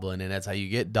Green Goblin, and that's how you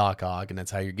get Doc Ock, and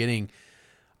that's how you're getting...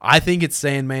 I think it's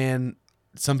Sandman.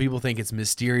 Some people think it's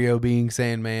Mysterio being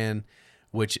Sandman,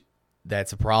 which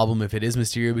that's a problem if it is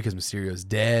Mysterio because Mysterio's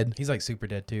dead. He's like super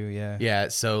dead too, yeah. Yeah,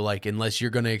 so like unless you're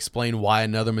going to explain why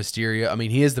another Mysterio... I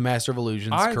mean, he is the Master of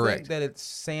Illusions, I correct. think that it's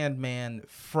Sandman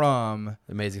from...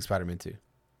 Amazing Spider-Man 2.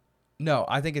 No,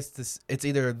 I think it's this. It's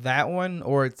either that one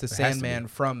or it's the It has to Sandman be.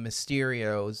 from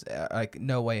Mysterio's like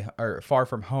No Way or Far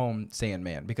From Home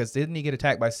Sandman, because didn't he get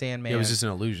attacked by Sandman? It was just an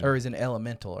illusion. or is an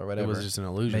elemental or It whatever. was just an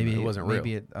illusion. Maybe it wasn't real.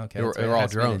 Maybe okay. They were, that's right. they It were all has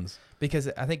to be the- drones. because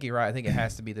I think you're right. I think it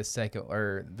has to be the second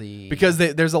or the Because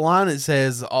there's a line that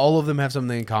says all of them have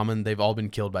something in common. They've all been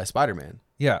killed by Spider-Man.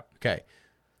 yeah. Okay.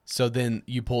 So then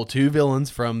you pull two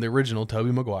villains from the original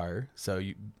Tobey Maguire. So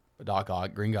you Doc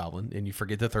Ock, Green Goblin, and you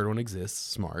forget the third one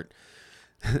exists. Smart.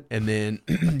 And then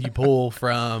you pull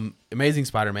from Amazing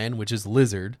Spider-Man, which is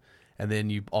Lizard. And then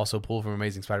you also pull from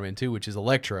Amazing Spider-Man 2, which is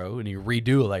Electro. And you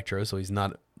redo Electro, so he's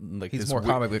not like He's this more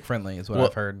weird- comic book friendly, is what well,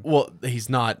 I've heard. Well, he's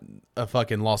not a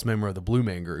fucking lost member of the Blue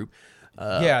Man Group.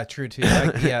 Yeah, true too.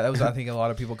 Like, yeah, that was. I think a lot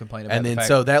of people complain about. And then the fact,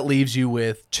 so that leaves you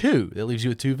with two. That leaves you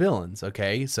with two villains.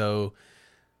 Okay, so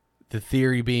the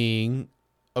theory being,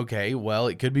 okay, well,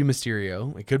 it could be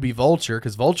Mysterio, it could be Vulture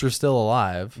because Vulture's still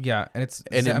alive. yeah, and it's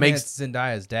and it I mean, makes- it's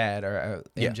Zendaya's dad or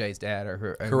Yeah. MJ's dad or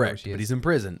her. Correct, she but is. he's in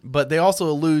prison. But they also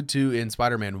allude to in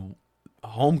Spider-Man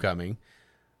Homecoming,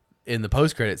 in the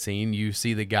post-credit scene, you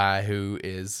see the guy who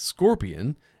is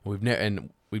Scorpion. We've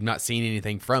not seen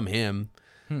anything from him.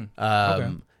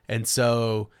 Okay. And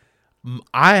so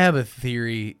I have a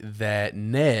theory that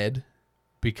Ned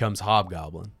becomes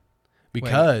Hobgoblin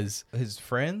because his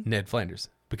friend. Ned Flanders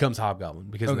becomes Hobgoblin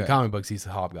because in the Okay. comic books he's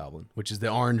the Hobgoblin, which is the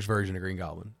orange version of Green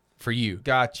Goblin. For you,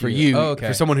 Got for you. you, Oh, okay.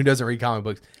 for someone who doesn't read comic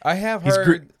books. I have He's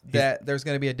heard he's- that there's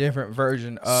going to be a different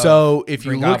version of. So if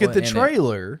you Green look at Goblin the in it.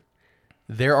 trailer,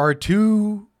 there are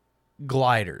two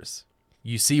gliders.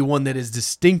 You see one that is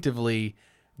distinctively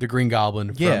the Green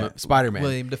Goblin Yeah, from Spider-Man.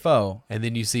 William Dafoe. And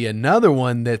then you see another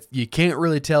one that you can't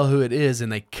really tell who it is,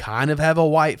 and they kind of have a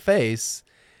white face,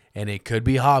 and it could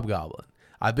be Hobgoblin.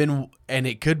 And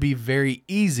it could be very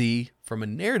easy from a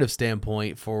narrative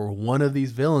standpoint for one of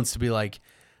these villains to be like,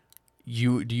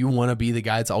 do you want to be the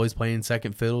guy that's always playing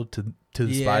second fiddle to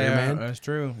the Spider-Man? That's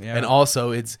true. Yeah. And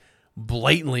also, it's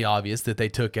blatantly obvious that they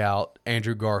took out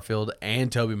Andrew Garfield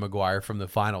and Tobey Maguire from the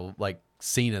final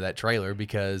scene of that trailer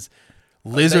because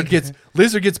Lizard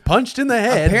gets punched in the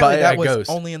head apparently by that a was ghost.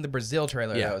 only in the Brazil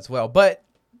trailer Yeah. though as well. But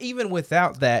even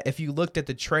without that, if you looked at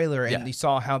the trailer and Yeah. you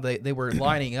saw how they were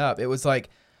lining up, it was like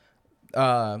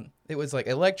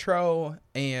Electro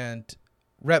and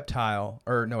Reptile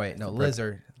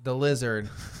Lizard. The Lizard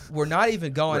were not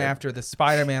even going Right. after the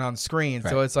Spider-Man on screen.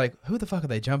 So Right. it's like, who the fuck are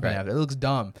they jumping Right. after? It looks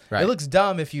dumb. Right. It looks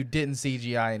dumb if you didn't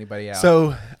CGI anybody out.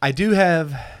 So I do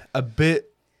have a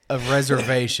bit of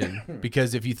reservation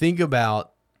because if you think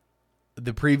about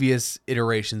the previous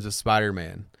iterations of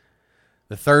Spider-Man,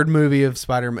 The third movie of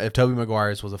Spider-Man, of Tobey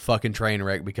Maguire's, was a fucking train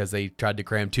wreck because they tried to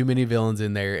cram too many villains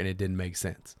in there and it didn't make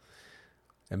sense.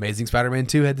 Amazing Spider-Man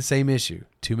 2 had the same issue.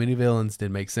 Too many villains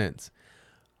didn't make sense.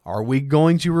 Are we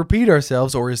going to repeat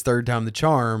ourselves, or is third time the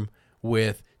charm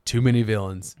with too many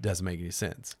villains? Doesn't make any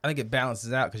sense. I think it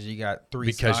balances out because you got three.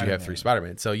 Because you have 3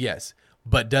 Spider-Man. So yes,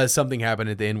 but does something happen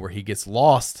at the end where he gets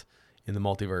lost in the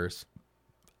multiverse,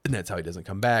 and that's how he doesn't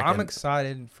come back? I'm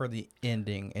excited for the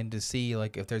ending and to see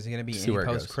like if there's going to be any where it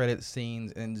goes. post-credit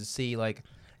scenes, and to see like,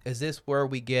 is this where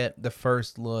we get the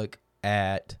first look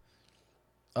at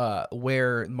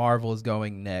where Marvel is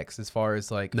going next, as far as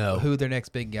like who their next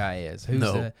big guy is?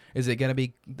 Is it going to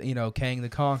be Kang the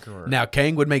Conqueror? Now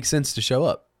Kang would make sense to show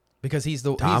up because he's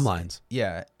the timelines.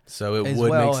 So it as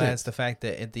would well make sense. as the fact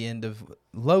that at the end of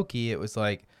Loki, it was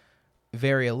like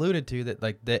very alluded to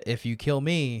that if you kill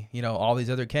me, all these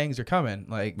other Kangs are coming,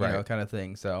 like kind of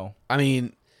thing. So I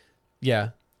mean, yeah.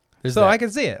 So I can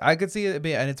see it. I could see it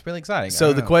being, and it's really exciting.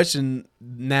 So the question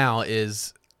now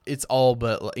is, it's all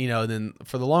but, then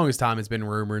for the longest time it's been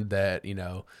rumored that,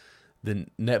 the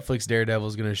Netflix Daredevil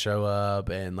is going to show up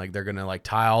and like they're going to like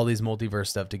tie all these multiverse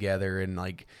stuff together, and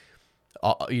like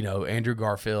Andrew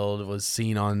Garfield was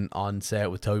seen on set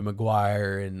with Tobey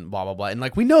Maguire and blah blah blah, and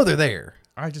like we know they're there.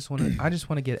 I just want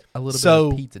to get a little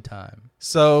bit of pizza time.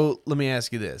 So let me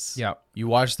ask you this. Yeah. You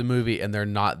watch the movie and they're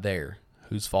not there.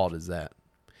 Whose fault is that?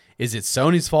 Is it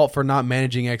Sony's fault for not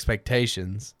managing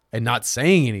expectations and not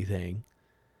saying anything?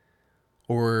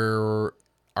 Or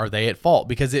are they at fault?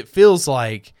 Because it feels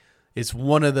like it's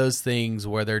one of those things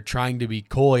where they're trying to be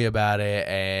coy about it,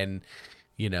 and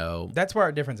that's where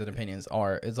our difference in opinions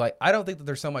are. It's like, I don't think that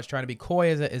they're so much trying to be coy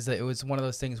as it is that it was one of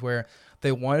those things where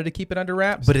they wanted to keep it under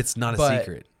wraps, but it's not a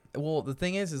secret. Well, the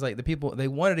thing is like the people, they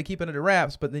wanted to keep it under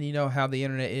wraps, but then how the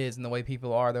internet is and the way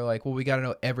people are, they're like, well, we got to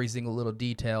know every single little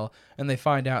detail, and they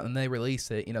find out and they release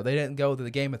it. They didn't go to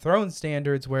the Game of Thrones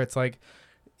standards where it's like,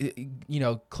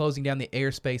 closing down the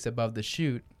airspace above the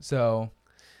shoot. So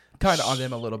kind of on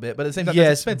them a little bit, but at the same time,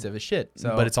 it's expensive as shit.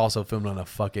 So. But it's also filmed on a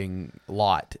fucking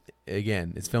lot.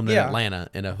 Again, it's filmed in Atlanta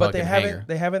in a fucking hangar.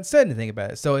 They haven't said anything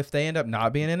about it. So if they end up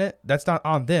not being in it, that's not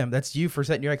on them. That's you for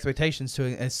setting your expectations to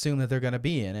assume that they're going to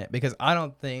be in it. Because I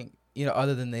don't think,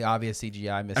 other than the obvious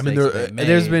CGI mistakes.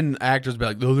 There's been actors be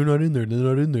like, no, they're not in there. They're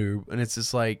not in there. And it's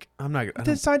just like,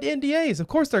 they signed NDAs. Of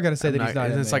course they're going to say that he's not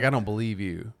in there. It's like, I don't believe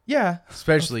you. Yeah.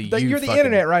 Especially you. You're the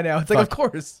internet right now. It's like, of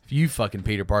course. You fucking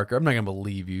Peter Parker. I'm not going to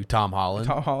believe you. Tom Holland.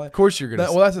 Of course you're going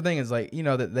to. Well, that's the thing is like,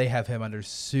 that they have him under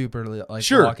super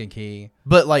lock and key.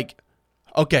 But like,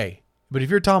 okay. But if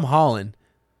you're Tom Holland,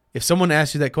 if someone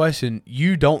asks you that question,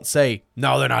 you don't say,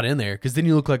 no, they're not in there. Because then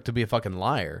you look like to be a fucking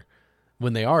liar.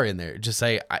 When they are in there, just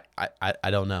say, I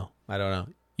don't know. I don't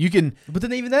know. You can. But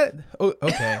then even that,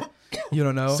 okay. You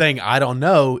don't know? Saying I don't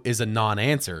know is a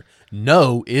non-answer.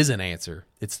 No is an answer.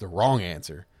 It's the wrong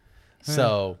answer.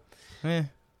 So,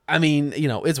 I mean,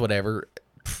 it's whatever.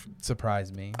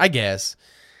 Surprised me. I guess.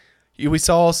 We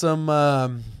saw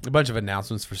a bunch of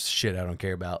announcements for shit I don't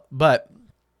care about. But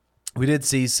we did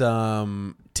see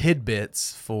some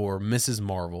tidbits for Mrs.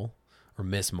 Marvel, or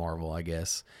Miss Marvel, I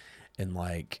guess. And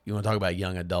like, you want to talk about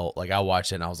young adult? Like, I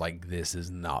watched it and I was like, this is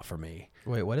not for me.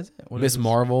 Wait, what is it? Miss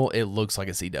Marvel. It looks like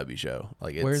a CW show.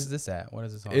 Like, where's this at? What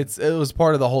is this on? It was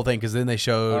part of the whole thing because then they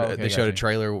showed a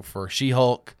trailer for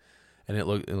She-Hulk, and it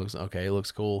looks okay. It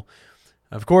looks cool.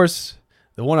 Of course,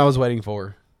 the one I was waiting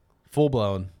for, full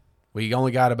blown. We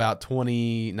only got about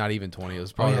 20, not even 20. It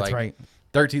was probably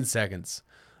 13 seconds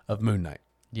of Moon Knight.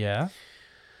 Yeah.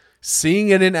 Seeing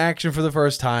it in action for the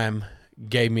first time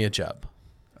gave me a chub.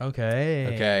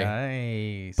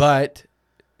 Okay. Nice. But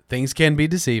things can be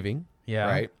deceiving. Yeah.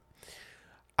 Right.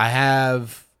 I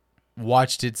have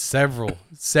watched it several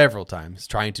times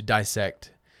trying to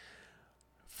dissect.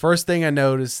 First thing I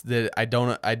noticed that I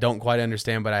don't quite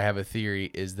understand, but I have a theory,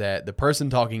 is that the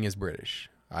person talking is British.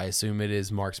 I assume it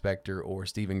is Mark Spector or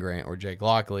Stephen Grant or Jake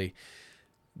Lockley.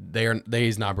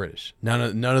 He's not British. None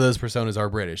of those personas are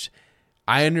British.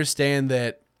 I understand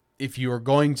that if you are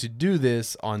going to do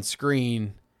this on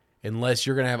screen, unless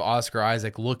you're going to have Oscar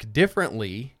Isaac look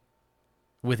differently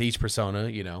with each persona,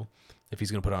 if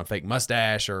he's going to put on a fake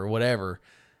mustache or whatever,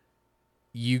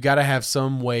 you got to have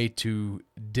some way to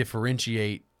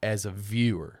differentiate as a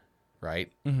viewer,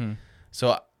 right? Mm-hmm.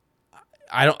 So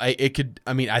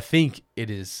I think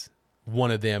it is one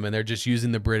of them, and they're just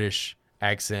using the British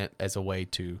accent as a way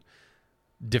to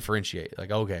differentiate.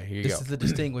 Like, okay, here you go. This is the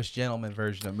distinguished gentleman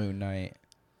version of Moon Knight.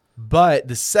 But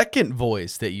the second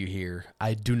voice that you hear,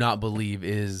 I do not believe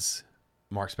is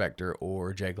Mark Spector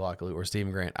or Jake Lockley or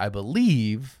Stephen Grant. I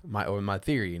believe, my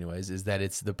theory anyways, is that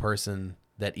it's the person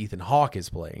that Ethan Hawke is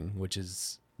playing, which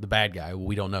is the bad guy.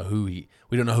 We don't know who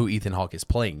Ethan Hawke is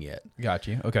playing yet. Got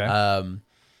you. Okay.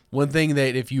 One thing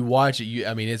that if you watch it,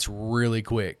 it's really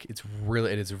quick. It's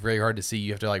very hard to see.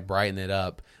 You have to like brighten it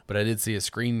up. But I did see a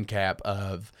screen cap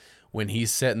of when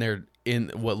he's sitting there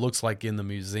in what looks like in the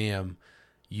museum.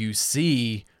 You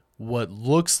see what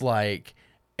looks like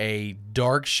a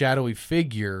dark, shadowy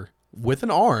figure with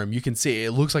an arm. You can see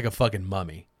it looks like a fucking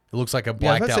mummy. It looks like a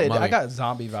blacked out mummy. I got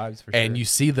zombie vibes for sure. And you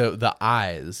see the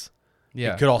eyes.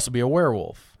 Yeah. It could also be a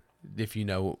werewolf. If you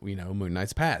know Moon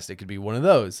Knight's past, it could be one of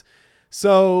those.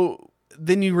 So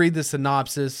then you read the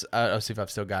synopsis. I'll see if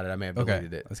I've still got it. I may have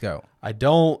deleted it. Let's go.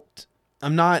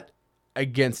 I'm not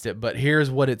against it, but here's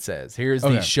what it says. Here's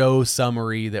the show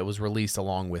summary that was released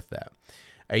along with that.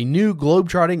 A new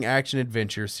globetrotting action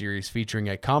adventure series featuring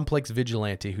a complex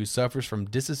vigilante who suffers from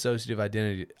dissociative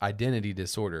identity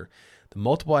disorder. The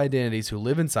multiple identities who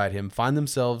live inside him find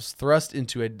themselves thrust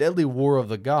into a deadly war of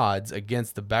the gods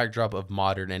against the backdrop of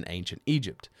modern and ancient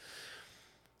Egypt.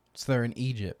 So they're in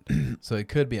Egypt. So it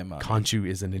could be a mummy. Khonshu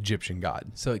is an Egyptian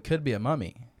god. So it could be a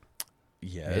mummy.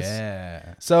 Yes.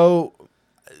 Yeah. So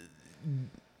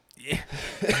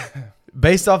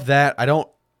based off that,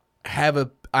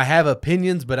 I have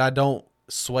opinions, but I don't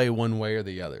sway one way or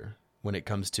the other when it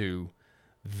comes to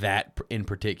that in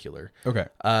particular. Okay.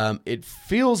 It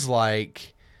feels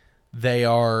like they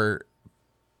are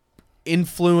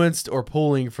influenced or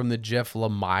pulling from the Jeff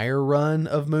Lemire run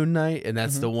of Moon Knight, and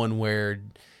that's the one where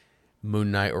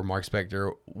Moon Knight or Mark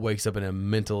Spector wakes up in a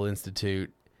mental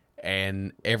institute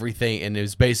and everything, and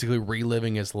is basically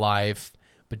reliving his life,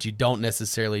 but you don't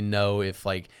necessarily know if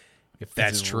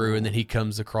that's true. And then he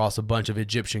comes across a bunch of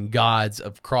Egyptian gods.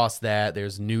 Across that,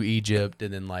 there's New Egypt,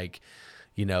 and then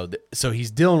so he's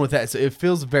dealing with that. So it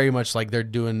feels very much like they're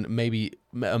doing maybe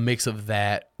a mix of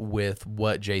that with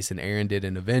what Jason Aaron did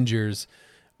in Avengers,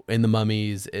 in the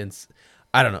Mummies, and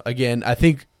I don't know. Again, I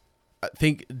think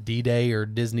D-Day or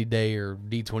Disney Day or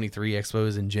D23 Expo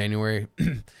is in January,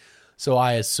 so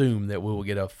I assume that we will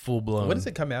get a full blown. When does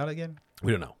it come out again?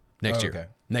 We don't know. Next year. Okay.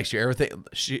 Next year, everything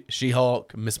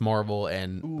She-Hulk, Miss Marvel,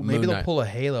 and maybe they'll pull a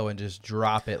Halo and just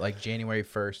drop it like January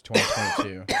 1st,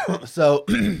 2022. So,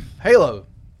 Halo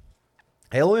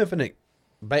Infinite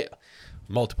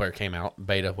multiplayer came out,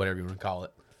 beta, whatever you want to call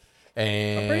it.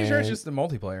 And I'm pretty sure it's just the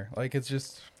multiplayer. Like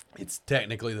it's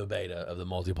technically the beta of the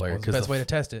multiplayer. It's the best way to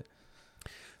test it.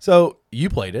 So you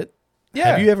played it. Yeah.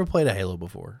 Have you ever played a Halo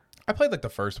before? I played like the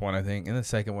first one, I think, and the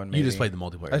second one. Maybe. You just played the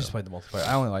multiplayer. I just played the multiplayer.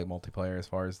 I only like multiplayer as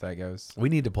far as that goes. We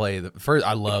need to play the first.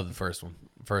 I love the first one.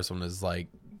 First one is like.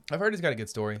 I've heard it's got a good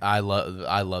story. I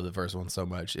love the first one so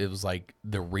much. It was like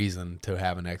the reason to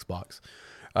have an Xbox.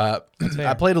 I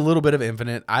played a little bit of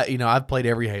Infinite. I've played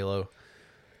every Halo.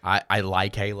 I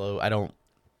like Halo. I don't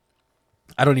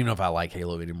even know if I like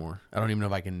Halo anymore. I don't even know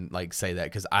if I can like say that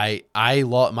because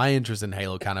my interest in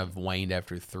Halo kind of waned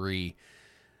after 3.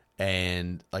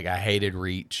 And like I hated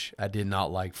Reach. I did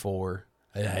not like 4.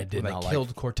 I did not like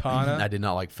killed Cortana. I did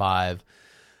not like 5.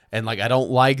 And like I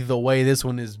don't like the way this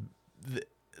one is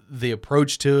the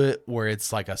approach to it where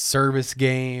it's like a service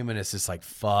game and it's just like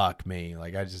fuck me.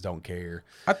 Like I just don't care.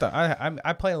 I thought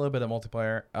I play a little bit of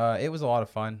multiplayer. It was a lot of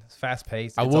fun. It's fast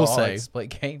paced. I will say split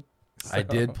game. So. I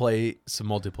did play some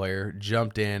multiplayer,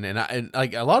 jumped in, and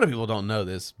like a lot of people don't know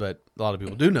this, but a lot of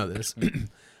people do know this.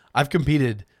 I've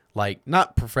competed like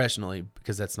not professionally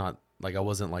because that's not like I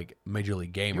wasn't like major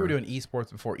league gamer. You were doing esports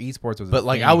before esports was. But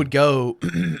like I would go.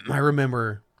 I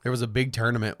remember there was a big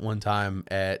tournament one time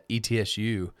at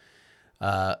ETSU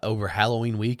over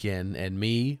Halloween weekend, and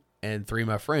me and 3 of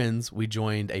my friends we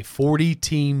joined a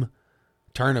 40-team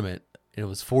tournament, and it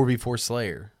was 4v4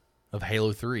 Slayer of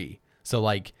Halo 3. So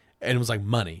like, and it was like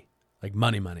money. Like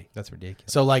money. That's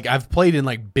ridiculous. So like I've played in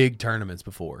like big tournaments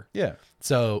before. Yeah.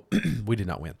 So we did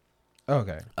not win.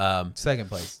 Okay. Second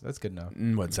place. That's good enough.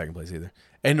 Wasn't second place either.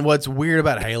 And what's weird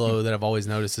about Halo that I've always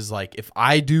noticed is like if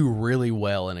I do really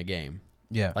well in a game,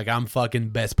 yeah, like I'm fucking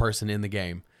best person in the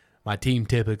game, my team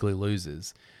typically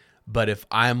loses. But if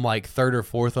I'm like 3rd or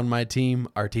 4th on my team,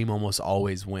 our team almost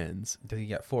always wins. You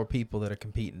got 4 people that are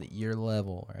competing at your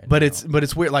level, right? But it's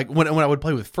weird. Like when I would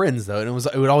play with friends though, and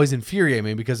it would always infuriate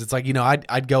me because it's like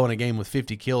I'd go in a game with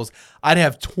 50 kills, I'd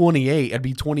have 28, I'd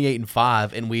be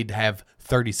 28-5, and we'd have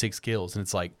 36 kills, and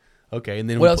it's like okay. And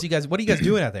then what are you guys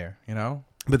doing out there?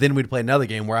 But then we'd play another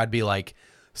game where I'd be like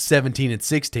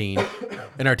 17-16,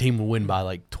 and our team would win by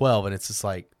like 12, and it's just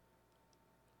like.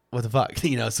 What the fuck?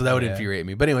 So that would infuriate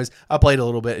me. But anyways, I played a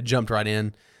little bit. It jumped right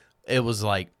in. It was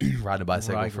like riding a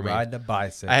bicycle for me. Riding a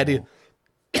bicycle. I had to.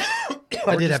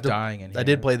 I did have to. Dying in here. I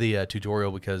did play the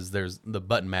tutorial because the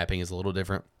button mapping is a little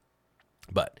different.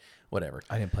 But whatever.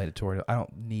 I didn't play tutorial. I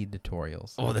don't need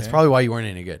tutorials. Oh, that's okay? probably why you weren't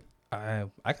any good. I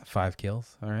got 5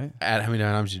 kills. All right. At how many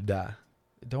times did you die?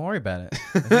 Don't worry about it.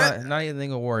 It's not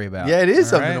anything to worry about. Yeah, it is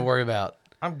all something right? to worry about.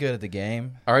 I'm good at the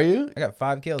game. Are you? I got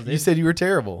 5 kills, dude. You said you were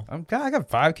terrible. I got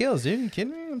 5 kills, dude. You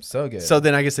kidding me? I'm so good. So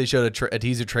then I guess they showed a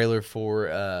teaser trailer for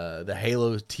the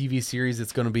Halo TV series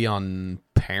that's going to be on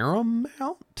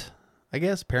Paramount. I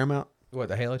guess Paramount. what,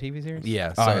 the Halo TV series?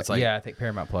 Yeah, so it's like yeah, I think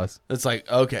Paramount Plus. it's like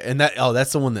okay, and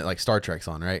that's the one that like Star Trek's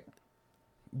on, right?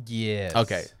 Yes.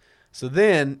 Okay. So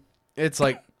then it's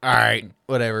like, all right,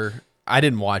 whatever. I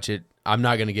didn't watch it. I'm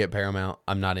not going to get Paramount.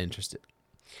 I'm not interested.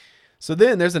 So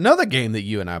then there's another game that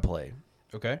you and I play.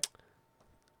 Okay.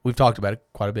 We've talked about it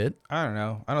quite a bit. I don't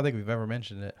know. I don't think we've ever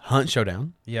mentioned it. Hunt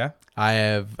Showdown. Yeah.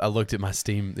 I looked at my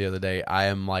Steam the other day. I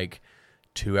am like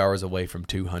 2 hours away from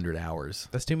 200 hours.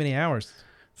 That's too many hours.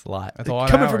 It's a lot. That's a lot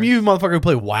of Coming from hours. you, motherfucker, who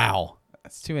play WoW.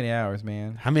 That's too many hours,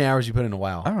 man. How many hours you put into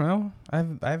WoW? I don't know.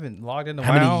 I haven't logged into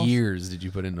How WoW. many years did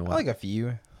you put into WoW? Like a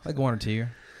few. Like 1 or 2.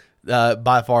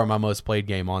 By far my most played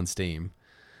game on Steam.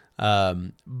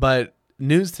 But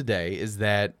news today is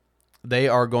that they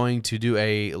are going to do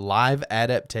a live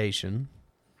adaptation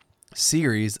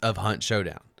series of Hunt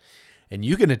Showdown. And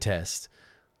you can attest,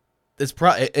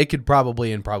 it could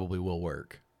probably will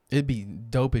work. It'd be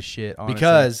dope as shit, honestly.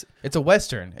 Because it's a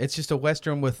Western. It's just a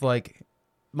Western with like...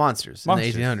 monsters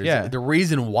Monsters, in the 1800s. yeah. The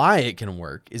reason why it can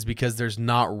work is because there's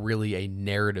not really a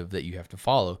narrative that you have to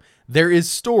follow. There is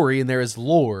story and there is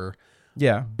lore,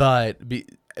 Yeah. but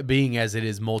being as it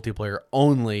is multiplayer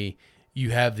only,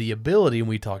 you have the ability, and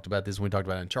we talked about this when we talked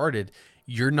about Uncharted,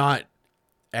 you're not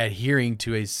adhering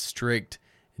to a strict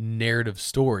narrative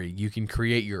story. You can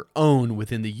create your own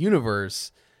within the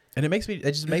universe. And it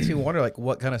just makes me wonder like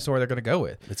what kind of story they're going to go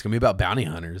with. It's going to be about bounty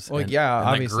hunters. Well, yeah, that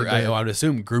obviously, I but- would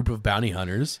assume group of bounty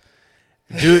hunters.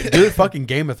 Do it fucking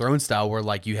Game of Thrones style where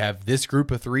like you have this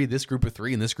group of 3, this group of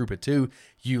 3, and this group of 2.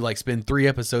 You like spend 3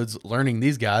 episodes learning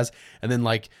these guys, and then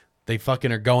like they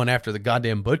fucking are going after the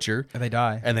goddamn butcher, And they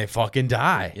die. and they fucking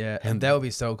die. Yeah. and And that would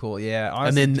be so cool. Yeah.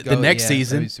 Honestly, then the next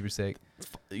season- that'd be super sick.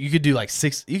 you could do like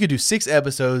 6. You could do 6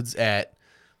 episodes at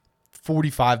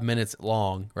 45 minutes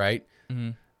long, right? Mm-hmm.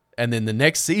 And then the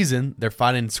next season they're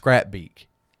fighting Scrapbeak.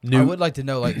 I would like to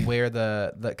know like where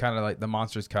the kind of like the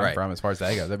monsters come Right. from as far as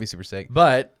that goes. That'd be super sick.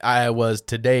 But I was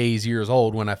today's years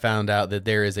old when I found out that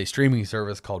there is a streaming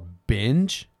service called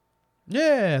Binge.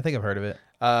 Yeah, I think I've heard of it.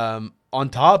 On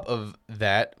top of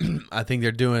that, I think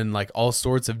they're doing like all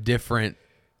sorts of different,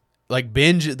 like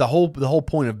Binge. The whole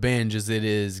point of Binge is it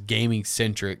is gaming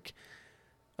centric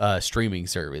streaming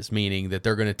service, meaning that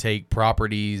they're going to take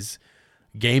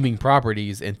gaming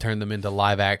properties, and turn them into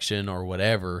live action or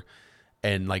whatever.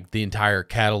 And like the entire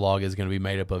catalog is going to be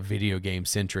made up of video game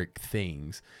centric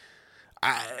things.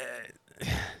 I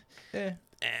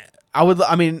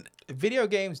mean, Video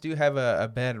games do have a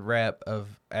bad rep of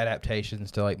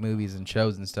adaptations to like movies and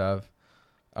shows and stuff.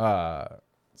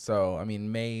 So I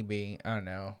mean, maybe I don't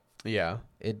know. yeah,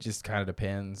 It just kind of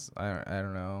depends. I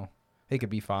don't know. It could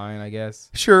be fine, I guess.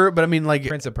 sure, but I mean, like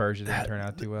Prince of Persia didn't turn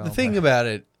out too well. the thing but- about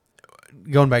it,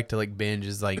 going back to like Binge,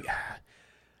 is like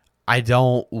I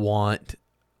don't want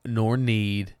nor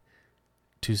need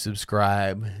to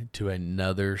subscribe to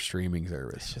another streaming it's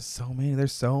service. just so many.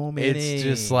 There's so many. It's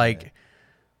just like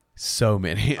so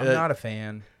many. I'm not a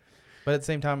fan, but at the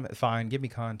same time, fine. Give me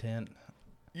content.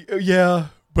 Yeah,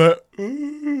 but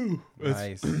ooh,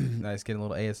 Nice, nice. Getting a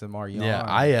little ASMR yawn.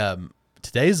 yeah.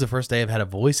 Today is the first day I've had a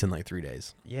voice in like 3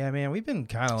 days. Yeah, man, we've been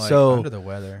kind of like So- under the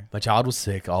weather. My child was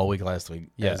sick all week last week,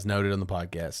 Yeah. as noted on the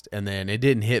podcast, and then it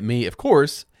didn't hit me, of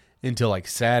course, until like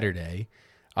Saturday.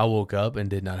 I woke up and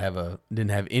didn't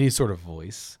have any sort of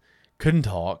voice, couldn't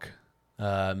talk.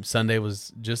 Sunday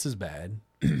was just as bad,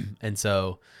 and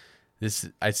so it's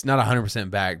not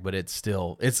 100% back, but it's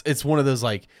still it's one of those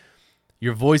like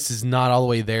your voice is not all the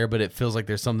way there, but it feels like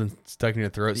there's something stuck in your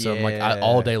throat. So I'm like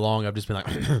all Yeah. day long I've just been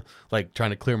like like trying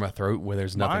to clear my throat where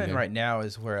there's nothing Mine there. right now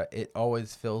is where it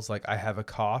always feels like I have a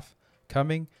cough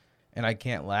coming, and I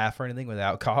can't laugh or anything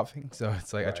without coughing. So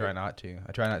it's like I try not to.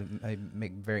 I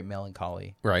make very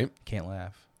melancholy. Right. Can't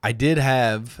laugh. I did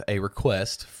have a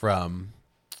request from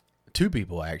 2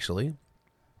 people actually.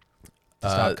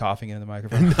 Stop coughing into the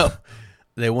microphone. No,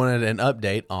 they wanted an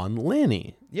update on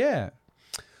Lenny. Yeah.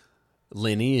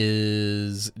 Lenny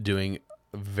is doing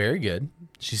very good.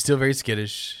 She's still very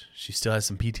skittish. She still has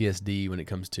some PTSD when it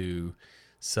comes to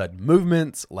sudden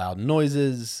movements, loud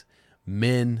noises,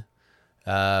 men.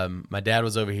 My dad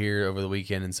was over here over the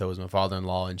weekend, and so was my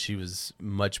father-in-law, and she was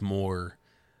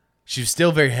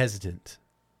still very hesitant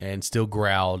and still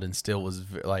growled and still was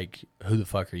like, who the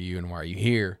fuck are you and why are you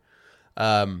here?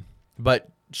 but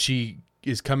she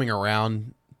is coming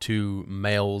around to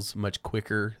males much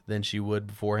quicker than she would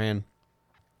beforehand.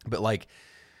 But like,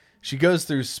 she goes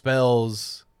through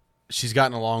spells. She's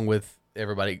gotten along with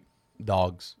everybody,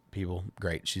 dogs, people,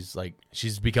 great.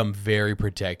 She's become very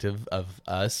protective of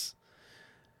us.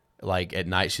 Like at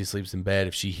night, she sleeps in bed.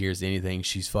 If she hears anything,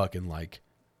 she's fucking like,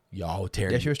 y'all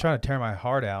tear. Yeah, she was trying to tear my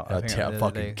heart out. I'll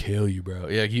fucking kill you, bro.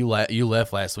 Yeah, you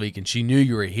left last week, and she knew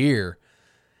you were here,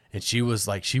 and she was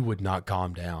like, she would not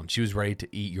calm down. She was ready to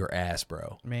eat your ass,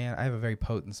 bro. Man, I have a very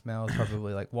potent smell. It's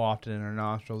probably like wafted in her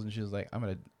nostrils, and she was like, I'm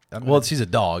gonna well, she's a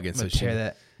dog, and I'm so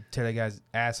gonna tear that guy's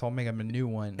asshole, make him a new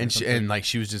one. And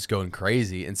she was just going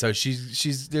crazy, and so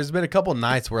she's. There's been a couple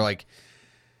nights where like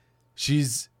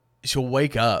she'll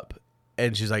wake up,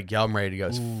 and she's like, "Yeah, I'm ready to go."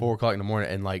 It's 4:00 in the morning,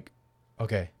 and like,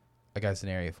 okay, I got a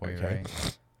scenario for you, Okay.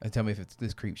 right? And tell me if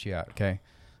this creeps you out, okay?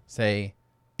 Say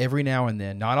every now and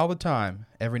then, not all the time,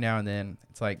 every now and then,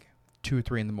 it's like 2 or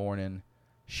 3 in the morning,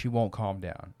 she won't calm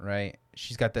down, right?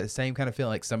 She's got that same kind of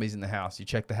feeling like somebody's in the house. You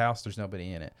check the house, there's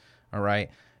nobody in it, all right?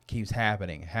 Keeps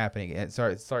happening. It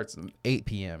starts 8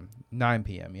 p.m., 9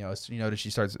 p.m., you notice she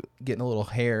starts getting a little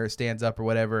hair, stands up or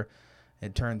whatever.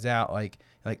 It turns out like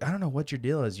I don't know what your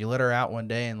deal is. You let her out one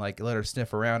day and like let her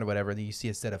sniff around or whatever, and then you see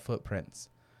a set of footprints.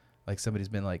 Like somebody's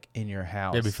been like in your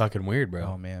house. that'd be fucking weird, bro.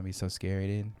 Oh man, it'd be so scary,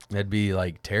 dude. That'd be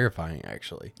like terrifying,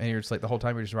 actually. And you're just like the whole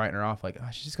time you're just writing her off like, oh,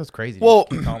 she just goes crazy. Well,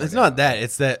 Just calm her it's down. not that.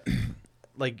 It's that,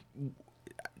 like,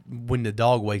 when the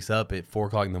dog wakes up at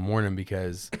 4:00 in the morning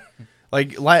because,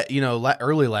 like,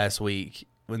 early last week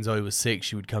when Zoe was sick,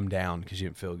 she would come down because she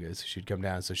didn't feel good. So she'd come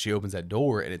down. So she opens that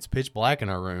door and it's pitch black in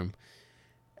our room,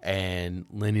 and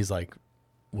Lenny's like,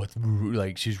 "What's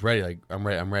like?" She's ready. Like, I'm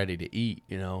ready to eat.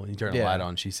 And you turn the Yeah. light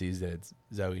on. She sees that it's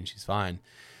Zoe and she's fine.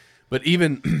 But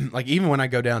even even when I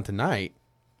go down tonight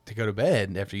to go to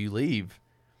bed after you leave,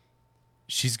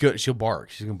 she's good. She'll bark.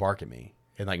 She's gonna bark at me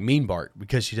and like mean bark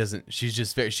because she doesn't.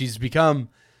 She's become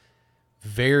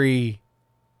very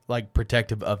like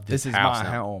protective of this This is house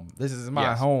my now. home. This is my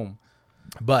Yes. home.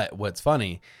 But what's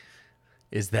funny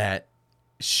is that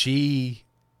she,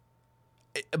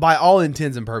 by all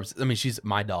intents and purposes, I mean, she's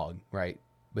my dog, right?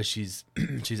 But she's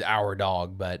she's our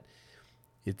dog, but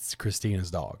it's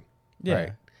Christina's dog, Yeah.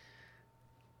 right?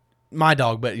 My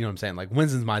dog, but you know what I'm saying? Like,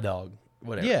 Winston's my dog,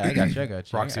 whatever. Yeah, I got you.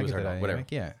 Roxy I was get her that dog, whatever.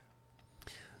 dynamic, Yeah.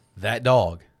 That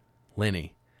dog,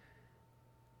 Lenny,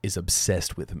 is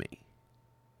obsessed with me.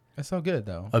 That's so good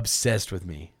though. Obsessed with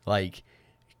me. Like,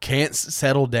 can't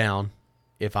settle down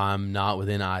if I'm not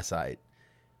within eyesight.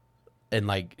 And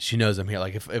like, she knows I'm here.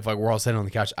 Like, if like we're all sitting on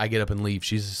the couch, I get up and leave.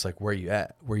 She's just like, "Where are you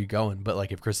at? Where are you going?" But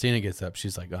like, if Christina gets up,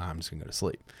 she's like, "Oh, I'm just gonna go to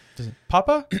sleep."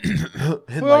 Papa? And,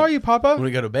 Who like, are you, Papa? When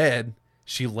we go to bed,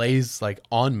 she lays like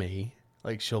on me.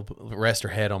 Like, she'll rest her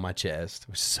head on my chest,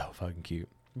 which is so fucking cute.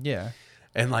 Yeah.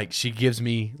 And like, she gives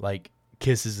me like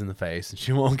kisses in the face, and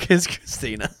she won't kiss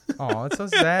Christina. Oh, it's so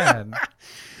sad.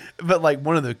 But like,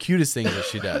 one of the cutest things that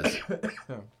she does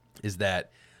is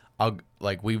that I'll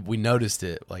like we noticed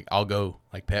it. Like, I'll go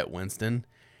like pet Winston,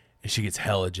 and she gets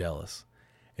hella jealous,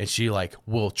 and she like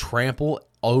will trample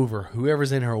over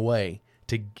whoever's in her way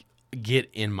to get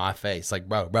in my face. Like,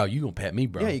 bro, you gonna pet me,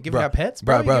 bro? Yeah, you giving bro, out pets,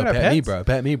 bro? bro, You giving out pet me, pets? bro,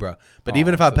 pet me, bro. But Aw,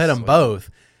 even if I so pet them sweet. both,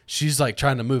 she's like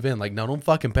trying to move in. Like, no, don't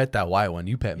fucking pet that white one.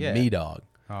 You pet Yeah. me, dog.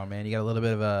 Oh man, you got a little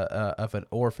bit of an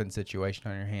orphan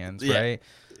situation on your hands, Yeah. right?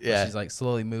 Where Yeah. she's like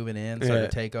slowly moving in, starting Yeah.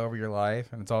 to take over your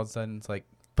life, and it's all of a sudden it's like.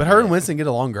 But her and Yeah. Winston get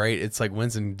along great. It's like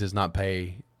Winston does not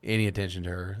pay any attention to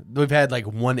her. We've had like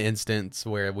one instance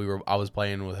where I was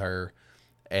playing with her,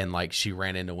 and like she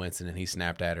ran into Winston and he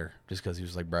snapped at her just because he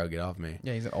was like, "Bro, get off me."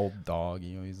 Yeah, he's an old dog.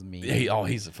 He's mean.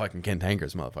 He's a fucking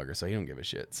cantankerous motherfucker, so he don't give a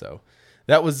shit. So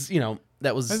that was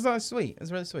That's really sweet.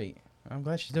 It's really sweet. I'm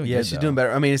glad she's doing. yeah, good, she's though. doing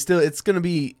better. I mean, it's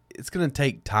gonna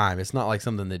take time. It's not like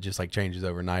something that just like changes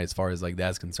overnight as far as like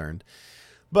that's concerned.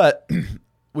 But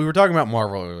we were talking about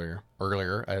Marvel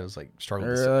earlier. I was like struggling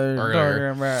with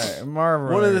earlier.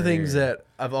 Marvel. One of the things that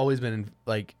I've always been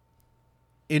like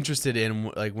interested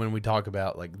in, like when we talk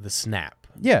about like the snap,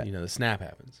 Yeah. the snap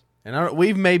happens, and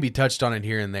we've maybe touched on it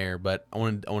here and there, but I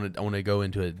want to go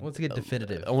into it. Let's get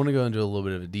definitive. I want to go into a little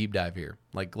bit of a deep dive here.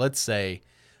 Like, let's say,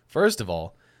 first of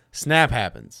all, snap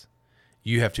happens.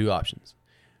 You have two options.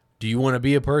 Do you want to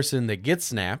be a person that gets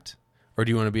snapped, or do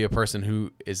you want to be a person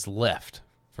who is left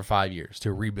for 5 years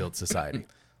to rebuild society?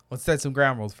 Let's set some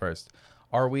ground rules first.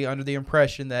 Are we under the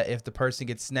impression that if the person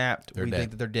gets snapped, They're we dead.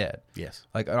 think that they're dead? Yes.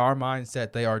 Like in our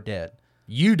mindset, they are dead.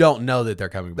 You don't know that they're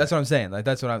coming back. That's what I'm saying. Like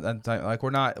that's what I'm saying. Like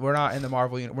we're not in the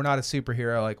Marvel. We're not a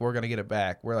superhero. Like we're gonna get it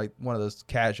back. We're like one of those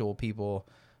casual people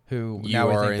who You now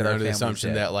we are think that our under the family's assumption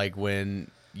dead. that like when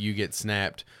you get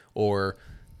snapped or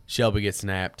Shelby gets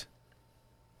snapped.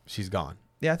 She's gone.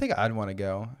 Yeah, I think I'd want to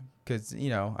go because I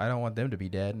don't want them to be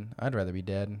dead. I'd rather be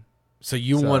dead. So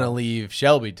you want to leave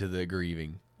Shelby to the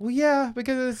grieving? Well, yeah,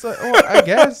 because it's like, I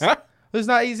guess it's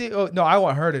not easy. Oh, no, I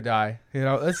want her to die.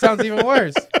 That sounds even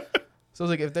worse. So it's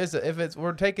like if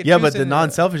we're taking but the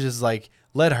non-selfish is like,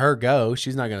 let her go.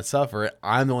 She's not going to suffer it.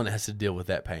 I'm the one that has to deal with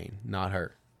that pain, not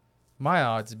her. My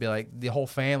odds would be like the whole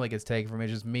family gets taken from me,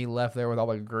 just me left there with all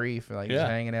the grief and just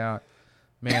hanging out.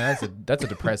 Man, that's a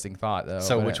depressing thought though.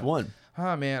 So which one?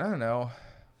 Oh man, I don't know.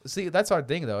 See, that's our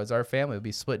thing though. Is our family would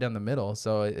be split down the middle,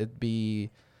 so it'd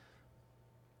be.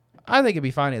 I think it'd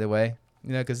be fine either way,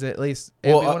 because at least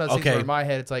it'd be one of those things where in my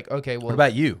head it's like, okay, well, what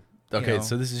about you? Okay,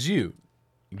 so this is you.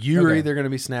 You're either going to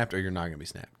be snapped or you're not going to be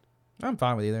snapped. I'm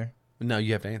fine with either. No,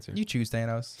 you have to answer. You choose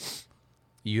Thanos.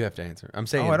 You have to answer. I'm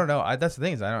saying. Oh, I don't know. That's the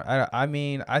thing is, I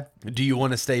mean. Do you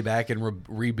want to stay back and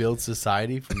rebuild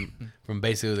society from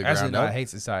basically the ground up? I hate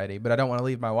society, but I don't want to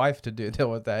leave my wife to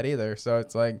deal with that either. So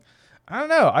it's like, I don't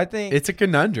know. I think it's a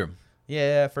conundrum.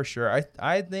 Yeah, for sure.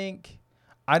 I think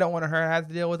I don't want her to have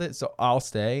to deal with it, so I'll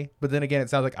stay. But then again, it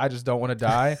sounds like I just don't want to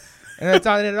die. And that's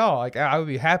not it at all. Like, I would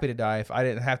be happy to die if I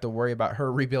didn't have to worry about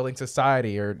her rebuilding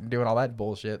society or doing all that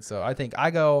bullshit. So I think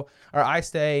I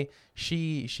stay,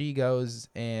 she goes,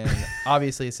 and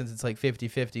obviously since it's like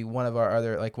 50-50, one of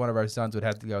our sons would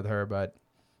have to go with her, but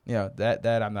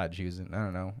that I'm not choosing. I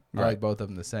don't know. I like both of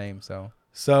them the same, so.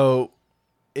 So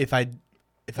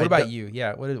what about you?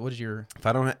 Yeah, what is your if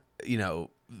I don't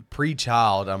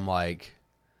pre-child, I'm like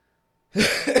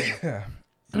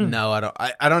no,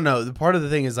 I don't know. The part of the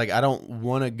thing is like I don't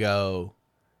want to go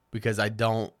because I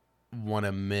don't want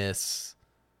to miss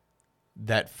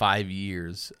that 5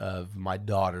 years of my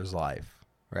daughter's life,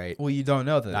 right? Well, you don't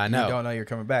know that. I know. You don't know you're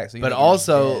coming back. So but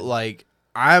also like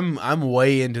I'm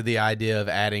way into the idea of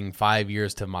adding 5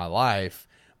 years to my life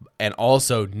and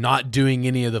also not doing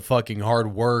any of the fucking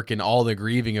hard work and all the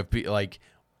grieving of like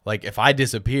if I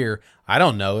disappear, I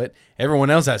don't know it.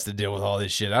 Everyone else has to deal with all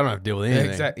this shit. I don't have to deal with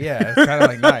anything. Exactly. Yeah, it's kind of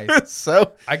like nice.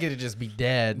 So I get to just be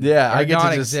dead. Yeah, I get to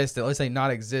non-existent. Let's say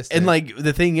non-existent. And like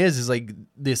the thing is like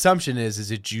the assumption is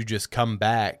that you just come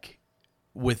back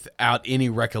without any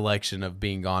recollection of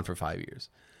being gone for 5 years.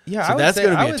 Yeah, so that's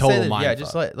going to be a total mindfuck. Yeah,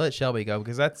 just let Shelby go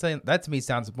because that to me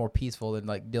sounds more peaceful than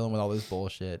like dealing with all this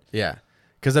bullshit. Yeah.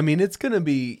 Because, I mean, it's going to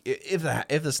be, if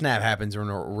the snap happens in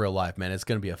real life, man, it's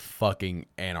going to be a fucking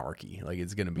anarchy. Like,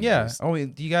 it's going to be. Yeah. I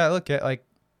mean, you got to look at, like,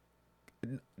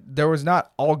 there was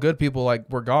not all good people, like,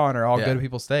 were gone or all good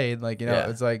people stayed. Like,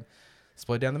 it's like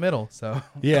split down the middle. So.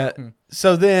 Yeah.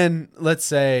 So then, let's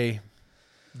say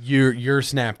you're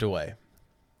snapped away,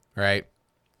 right?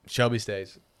 Shelby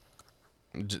stays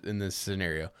in this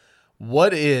scenario.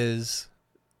 What is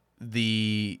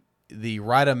the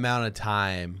right amount of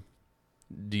time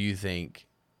do you think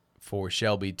for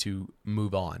Shelby to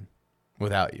move on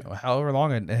without you? However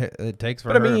long it takes for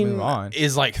her to move on.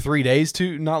 Is like 3 days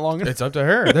too not long enough? It's up to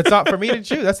her. That's not for me to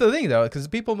choose. That's the thing though, because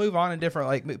people move on in different,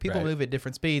 like people move at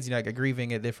different speeds. Like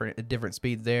grieving at different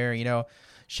speeds there.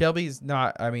 Shelby's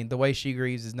not. I mean, the way she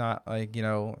grieves is not like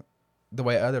the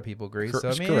way other people grieve. So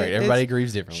I mean, correct. Everybody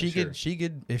grieves differently. She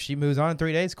could if she moves on in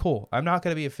 3 days, cool. I'm not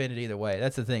going to be offended either way.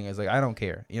 That's the thing. Is like I don't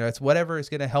care. It's whatever is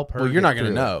going to help her. Well, you're not going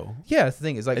to know. Yeah, that's the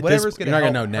thing. Is like whatever's going to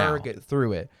help her get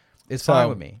through it. It's fine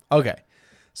with me. Okay,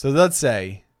 so let's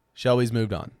say Shelby's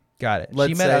moved on. Got it.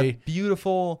 She met a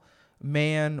beautiful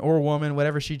man or woman,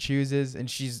 whatever she chooses, and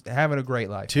she's having a great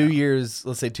life. 2 years.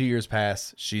 Let's say 2 years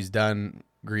pass. She's done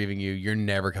grieving you. You're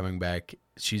never coming back.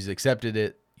 She's accepted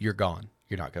it. You're gone.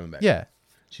 You're not coming back. Yeah.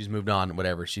 She's moved on,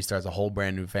 whatever. She starts a whole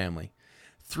brand new family.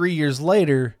 3 years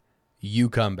later, you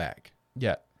come back.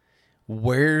 Yeah.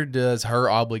 Where does her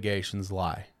obligations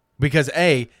lie? Because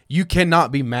you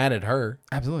cannot be mad at her.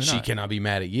 Absolutely not. She cannot be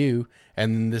mad at you.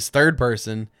 And this third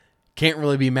person can't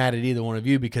really be mad at either one of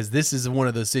you because this is one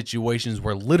of those situations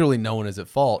where literally no one is at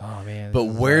fault. Oh, man. But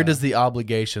where does the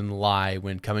obligation lie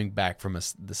when coming back from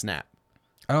the snap?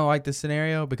 I don't like this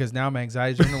scenario because now my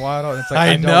anxiety's running wild. And it's like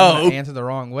I don't know. want to answer the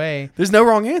wrong way. There's no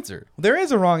wrong answer. There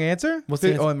is a wrong answer. What's the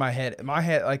answer? Oh, in my head,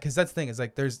 like, because that's the thing is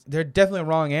like there's definitely a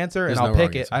wrong answer, There's and I'll no pick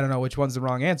wrong it. answer. I don't know which one's the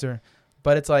wrong answer,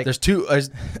 but it's like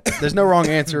there's no wrong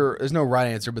answer. There's no right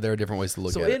answer, but there are different ways to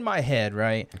look at it. So in my head,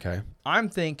 right? Okay. I'm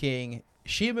thinking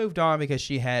she moved on because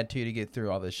she had to get through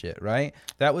all this shit, right?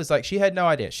 That was like she had no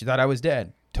idea. She thought I was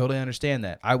dead. Totally understand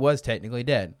that. I was technically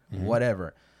dead. Mm-hmm.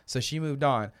 Whatever. So she moved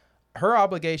on. Her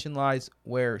obligation lies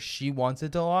where she wants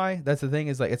it to lie. That's the thing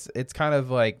is like it's kind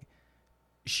of like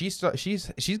she's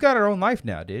got her own life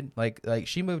now, dude. Like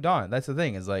she moved on. That's the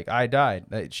thing is like I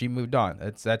died. She moved on.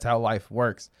 That's how life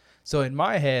works. So in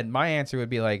my head, my answer would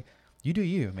be like You do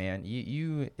you, man.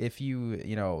 If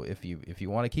you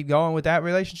want to keep going with that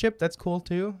relationship, that's cool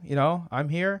too. You know, I'm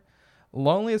here.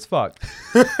 Lonely as fuck.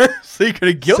 So you're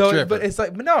gonna guilt trip But her. it's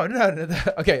like, no.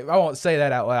 Okay, I won't say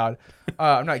that out loud.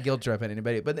 I'm not guilt tripping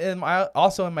anybody. But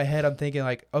also in my head, I'm thinking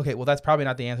like, okay, well, that's probably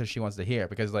not the answer she wants to hear,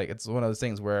 because like it's one of those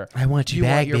things where I want you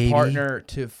want back, your baby. partner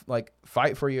to like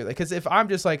fight for you. Because if I'm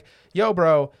just like, yo,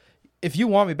 bro, if you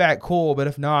want me back, cool. But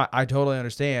if not, I totally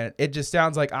understand. It just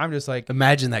sounds like I'm just like,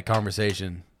 Imagine that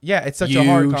conversation. yeah, it's such you, a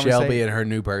hard conversation. Shelby, and her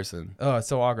new person. Oh, it's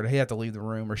so awkward. He'd have to leave the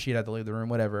room, or she'd have to leave the room,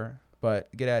 whatever.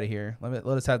 But get out of here. Let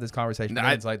us have this conversation. No,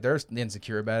 Then it's like they're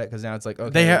insecure about it, because now it's like,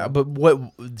 okay, They well, have, but what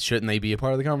shouldn't they be a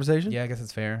part of the conversation? yeah, I guess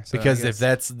it's fair. So Because I if guess-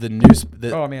 that's the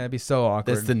new, oh man, it'd be so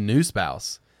awkward. that's the new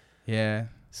spouse. yeah.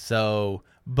 So,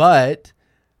 but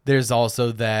there's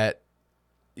also that,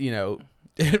 you know,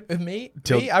 me,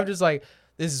 Till- I'm just like,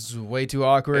 this is way too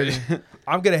awkward.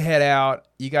 I'm gonna head out.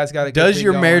 You guys got to. does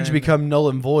your marriage become null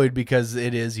and void because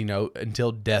it is, you know,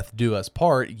 until death do us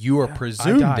part? You are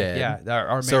presumed dead. Yeah,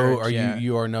 our So marriage, are yeah.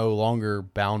 you are no longer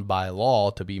bound by law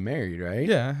to be married, right?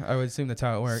 Yeah, I would assume that's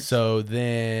how it works. So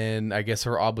then I guess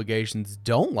her obligations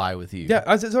don't lie with you. Yeah,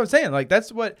 that's what I'm saying. Like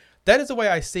that is the way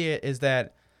I see it. Is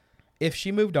that if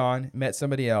she moved on, met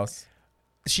somebody else,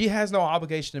 she has no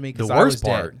obligation to me because The I was worst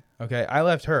part. dead. Okay, I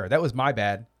left her. That was my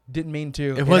bad. Didn't mean to.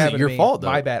 It wasn't happened to your me. fault, though.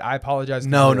 My bad. I apologize.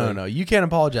 No. completely. You can't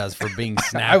apologize for being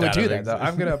snapped. I would out do of that though.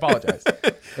 existence. I'm gonna apologize.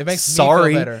 It makes Sorry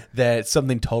me feel better. that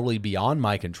something totally beyond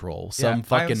my control. Some Yeah,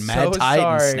 fucking I'm mad so titan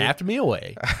sorry. snapped me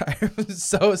away. I'm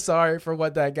so sorry for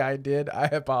what that guy did. I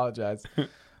apologize.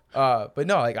 But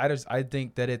no, like I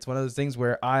think that it's one of those things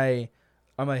where I'm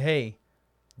like, hey,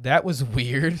 that was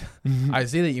weird. I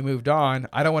see that you moved on.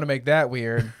 I don't want to make that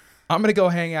weird. I'm gonna go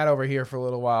hang out over here for a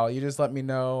little while. You just let me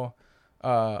know.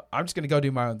 I'm just gonna go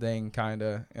do my own thing,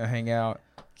 kinda hang out.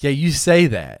 Yeah, you say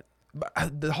that.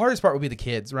 But the hardest part would be the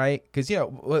kids, right? Because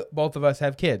both of us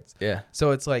have kids. Yeah.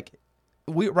 So it's like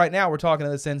right now we're talking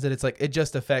in the sense that it's like it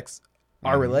just affects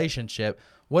our relationship.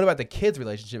 What about the kids'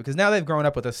 relationship? Because now they've grown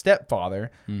up with a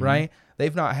stepfather, right?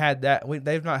 They've not had that.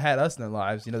 They've not had us in their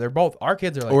lives. They're both our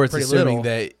kids are like Or it's pretty assuming little.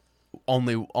 that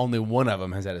only one of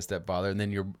them has had a stepfather, and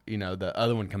then the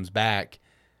other one comes back,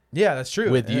 Yeah, that's true.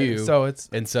 with you. So it's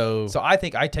and so I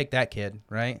think I take that kid,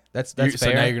 right? That's so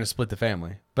fair. now you're gonna split the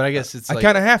family. But I guess it's I like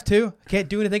kind of have to. I can't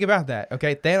do anything about that.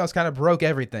 Okay, Thanos kind of broke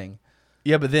everything.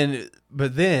 yeah, but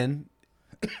then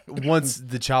once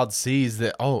the child sees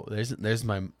that there's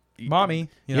my Mommy,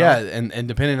 yeah, and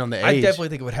depending on the age, I definitely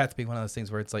think it would have to be one of those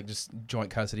things where it's like just joint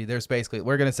custody. There's basically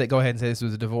we're gonna go ahead and say this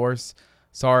was a divorce.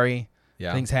 Sorry,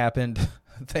 yeah. things happened.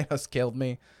 Thanos killed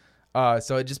me.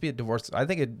 So it'd just be a divorce. I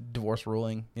think a divorce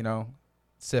ruling.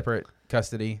 Separate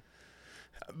custody.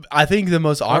 I think the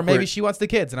most awkward. Or maybe she wants the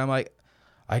kids, and I'm like,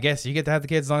 I guess you get to have the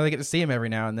kids as long as they get to see them every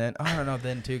now and then. I don't know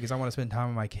then too, because I want to spend time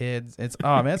with my kids. It's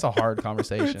it's a hard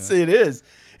conversation. it is.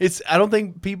 It's. I don't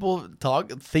think people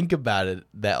think about it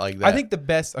like that. I think the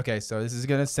best. Okay, so this is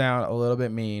gonna sound a little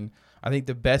bit mean. I think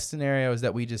the best scenario is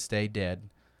that we just stay dead.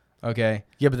 Okay,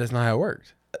 yeah, but that's not how it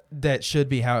worked. that should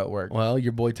be how it worked. Well,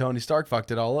 your boy Tony Stark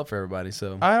fucked it all up for everybody.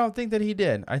 So I don't think that he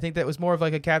did. I think that was more of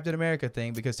like a Captain America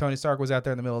thing because Tony Stark was out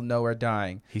there in the middle of nowhere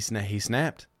dying. he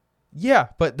snapped. Yeah,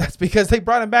 but that's because they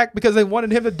brought him back because they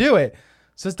wanted him to do it.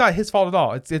 So it's not his fault at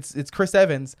all. It's Chris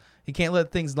Evans. He can't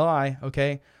let things lie.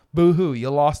 Okay, boo-hoo. You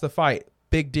lost the fight.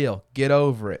 Big deal. Get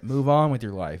over it. Move on with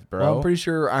your life, bro. Well, I'm pretty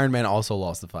sure Iron Man also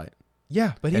lost the fight.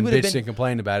 Yeah, but he And would have bitched been. and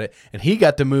complained about it, and he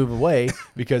got to move away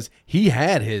because he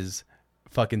had his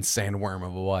fucking sandworm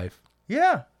of a wife.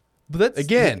 Yeah, but that's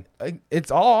Again,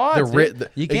 it's all odds. Dude.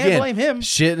 You can't again, blame him.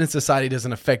 Shit in society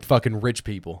doesn't affect fucking rich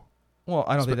people. Well,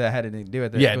 I don't think that had anything to do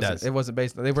with it. Yeah, it does. It wasn't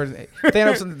based. They were Thanos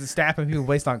wasn't snapping people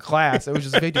based on class. It was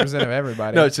just 50% of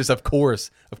everybody. No, it's just of course,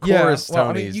 Yeah, Tony well,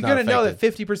 I mean, is you're not gonna know that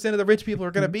affected. 50% of the rich people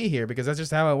are gonna be here because that's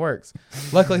just how it works.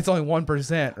 Luckily, it's only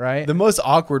 1%, right? The most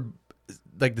awkward,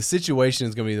 like the situation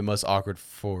is gonna be the most awkward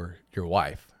for your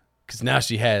wife because now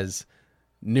she has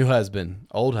new husband,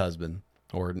 old husband,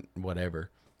 or whatever.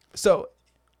 So,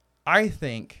 I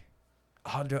think,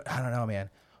 I don't know, man.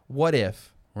 What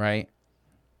if, right?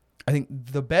 I think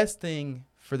the best thing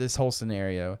for this whole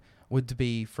scenario would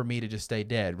be for me to just stay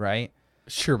dead, right?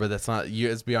 Sure, but that's not you.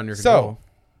 It's beyond your control. So,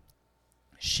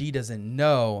 she doesn't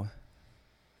know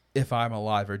if I'm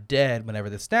alive or dead whenever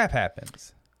the snap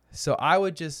happens. So I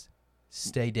would just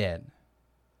stay dead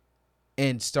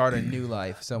and start a new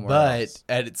life somewhere But else.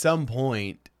 at some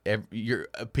point, your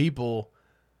people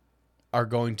are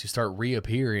going to start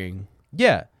reappearing.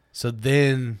 Yeah. So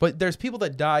then, But there's people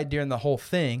that died during the whole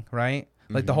thing, right?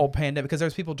 like the whole pandemic, because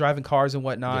there's people driving cars and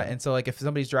whatnot, Yeah. and so like if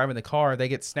somebody's driving the car, they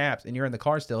get snapped, and you're in the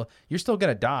car still, you're still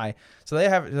gonna die. So they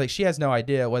have like she has no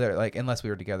idea whether like unless we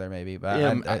were together maybe. But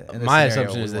Yeah, in this my scenario,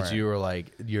 assumption we is that weren't. you were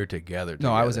like you're together.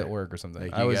 No, I was at together. work or something.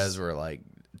 Like I you was, guys were like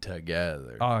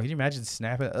together. Oh, can you imagine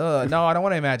snapping? No, I don't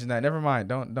want to imagine that. Never mind.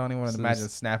 Don't even want to So imagine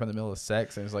it's- snap in the middle of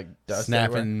sex and it's like dust everywhere.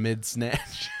 Snapping mid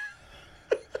snatch.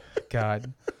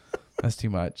 God, that's too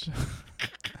much.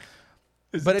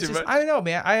 But it's just I don't know,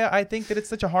 man. I think that it's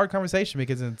such a hard conversation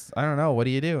because it's I don't know. What do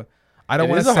you do? I don't It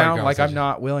want is to a hard sound like I'm conversation.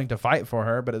 not willing to fight for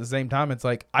her, but at the same time, it's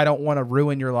like I don't want to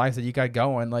ruin your life that you got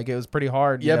going. Like it was pretty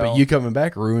hard. Yeah, know? but you coming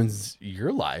back ruins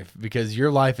your life because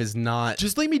your life is not.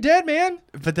 just leave me dead, man.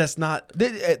 But that's not.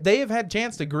 They have had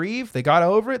chance to grieve. They got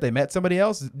over it. They met somebody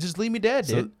else. Just leave me dead,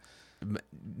 So, dude.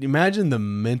 imagine the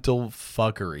mental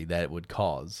fuckery that would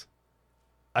cause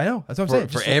I know. That's what I'm saying.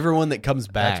 for Just- everyone that comes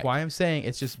back. That's why I'm saying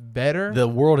it's just better. The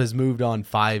world has moved on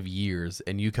 5 years,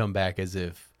 and you come back as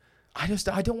if I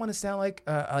don't want to sound like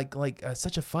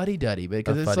such a fuddy duddy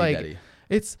because a it's like fuddy-duddy.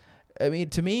 it's. I mean,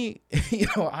 to me,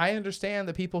 I understand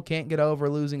that people can't get over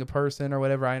losing a person or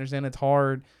whatever. I understand it's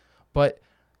hard, but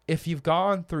if you've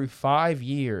gone through 5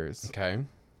 years Okay.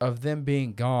 of them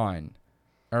being gone,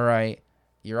 all right,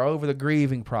 you're over the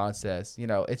grieving process.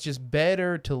 It's just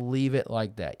better to leave it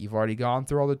like that. You've already gone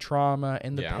through all the trauma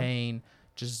and the Yeah. pain.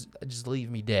 Just leave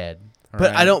me dead. all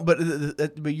But right? I don't.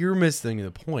 But you're missing the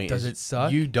point. Does is it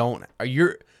suck? You don't.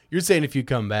 You're saying if you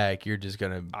come back, you're just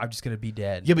gonna. I'm just gonna be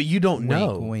dead. Yeah, but you don't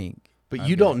know. Wink, wink. But I'm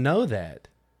you gonna- don't know that.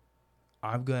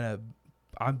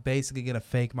 I'm basically gonna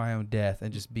fake my own death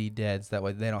and just be dead, so that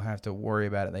way they don't have to worry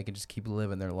about it. They can just keep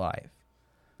living their life.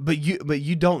 But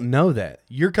you don't know that.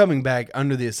 You're coming back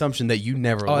under the assumption that you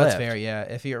never Oh, left. that's fair. Yeah,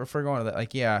 if we're going to that,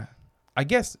 like, yeah, I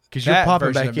guess 'Cause you're that popping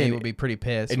version back of me in would be pretty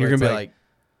pissed, And where you're gonna it's be like,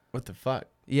 what the fuck?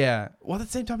 yeah. Well, at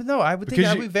the same time, no, I would think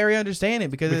Because I'd you- be very understanding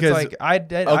because it's because-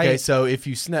 like Okay, so if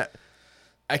you snap,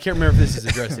 I can't remember if this is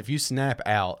addressed. If you snap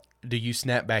out, do you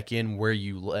snap back in where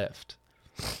you left?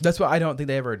 that's what I don't think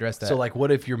they ever addressed that. So like,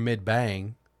 what if you're mid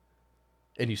bang,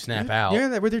 and you snap out,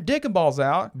 yeah, with their dick and balls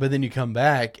out. but then you come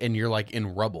back and you're like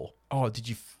in rubble? Oh, did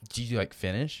you like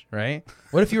finish, right?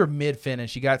 What if you were mid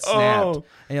finish, you got snapped, Oh.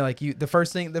 and you're like the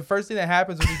first thing that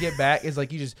happens when you get back is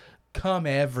like you just come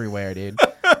everywhere, dude.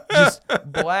 Just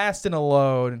blasting a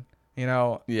load,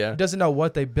 Yeah. doesn't know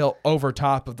what they built over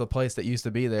top of the place that used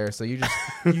to be there. So you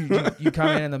just you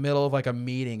come in the middle of like a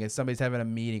meeting and somebody's having a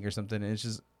meeting or something, and it's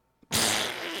just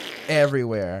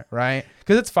everywhere, right?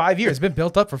 Because it's 5 years. It's been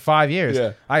built up for 5 years.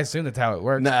 Yeah. I assume that's how it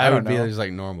works. No, I it don't would be know. just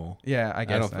like normal. Yeah, I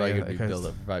guess. I don't feel like it'd be because built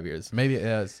up for 5 years. Maybe it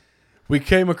is. We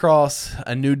came across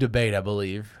a new debate, I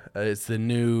believe. It's the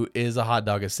new "Is a hot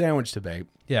dog a sandwich?" debate,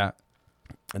 Yeah.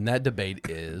 and that debate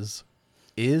is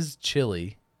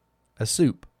chili a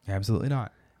soup? Absolutely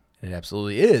not. And it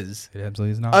absolutely is. It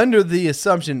absolutely is not. Under the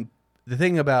assumption, the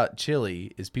thing about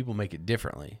chili is people make it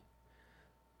differently.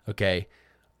 Okay,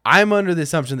 I'm under the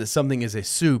assumption that something is a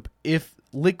soup if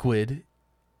liquid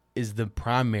is the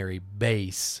primary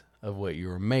base of what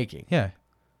you're making. Yeah.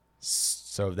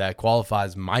 So that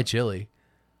qualifies my chili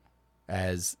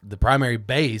as the primary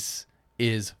base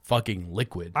is fucking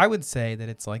liquid. I would say that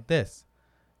it's like this.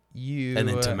 And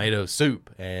then tomato soup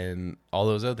and all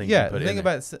those other things. Yeah, you put the thing in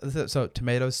there. about so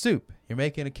tomato soup. You're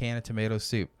making a can of tomato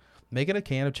soup. Making a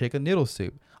can of chicken noodle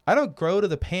soup. I don't go to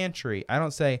the pantry. I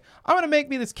don't say, I'm going to make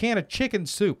me this can of chicken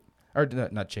soup. Or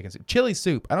not chicken soup, chili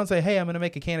soup. I don't say, hey, I'm going to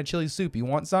make a can of chili soup. You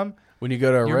want some? When you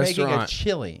go to a You're making a restaurant,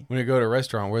 chili. when you go to a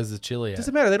restaurant, where's the chili It at?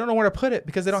 doesn't matter. They don't know where to put it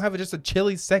because they don't have just a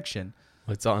chili section.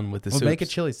 What's on with the We'll soup? make a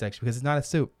chili section because it's not a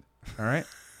soup. All right?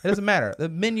 It doesn't matter. The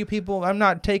menu people, I'm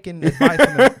not taking advice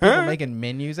from the people making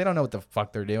menus. They don't know what the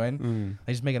fuck they're doing.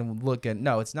 They just making them look at.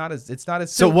 No, it's not a soup.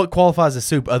 So what qualifies a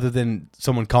soup other than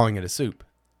someone calling it a soup?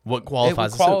 What It would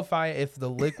qualifies a soup? qualify if the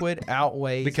liquid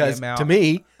outweighs Because the amount. to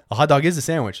me, a hot dog is a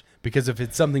sandwich. Because if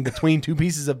it's something between two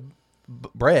pieces of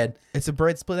bread, It's a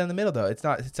bread split down the middle, though. It's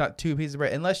not two pieces of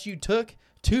bread. Unless you took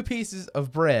 2 pieces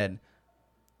of bread.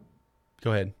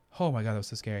 go ahead. Oh my god, that was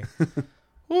so scary.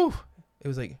 Woo! It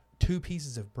was like 2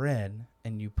 pieces of bread,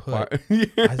 and you put.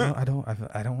 I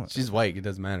don't. She's white. It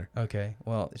doesn't matter. Okay,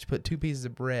 well, you put 2 pieces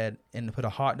of bread and put a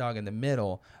hot dog in the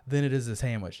middle. Then it is a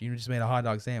sandwich. You just made a hot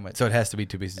dog sandwich. So it has to be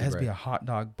 2 pieces It has of to be bread. a hot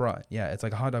dog bun. Yeah, it's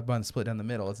like a hot dog bun split down the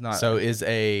middle. It's not. So is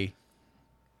a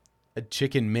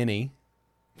chicken mini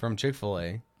from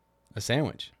Chick-fil-A a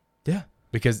sandwich? yeah,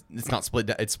 Because it's not split.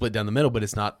 It's split down the middle, but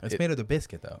it's not. it's made of the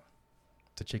biscuit though.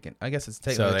 It's a chicken. I guess it's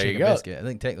So technically a there you chicken go. biscuit. I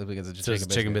think technically because it's just So is chicken a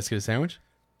biscuit. chicken biscuit a sandwich?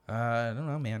 I don't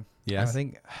know, man. Yes. I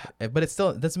think, but it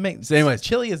still doesn't make. So anyways.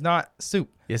 Chili is not soup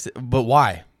Yes, but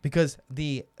why? because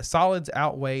the solids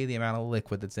outweigh the amount of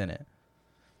liquid that's in it.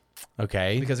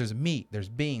 Okay. Because there's meat, there's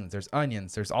beans, there's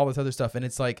onions, there's all this other stuff, and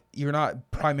it's like you're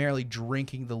not primarily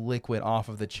drinking the liquid off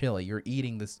of the chili. You're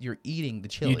eating this. You're eating the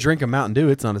chili. You drink a Mountain Dew,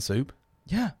 it's not a soup.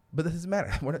 Yeah, but this doesn't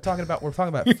matter. We're talking about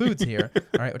foods here. All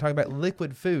right, we're talking about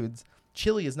liquid foods.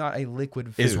 Chili is not a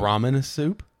liquid food. Is ramen a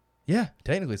soup? Yeah,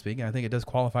 technically speaking, I think it does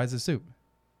qualify as a soup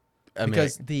I mean,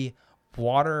 because the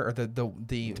water or the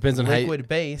depends on how you- liquid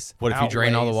base. what if you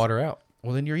drain all the outweighs- water out?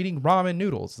 Well, then you're eating ramen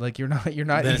noodles. Like you're not. Then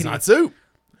Then eating, it's not soup.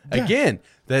 Yeah. Again,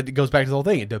 that goes back to the whole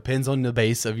thing. It depends on the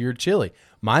base of your chili.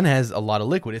 Mine has a lot of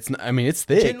liquid. It's not, I mean, it's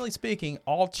thick. Generally speaking,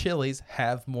 all chilies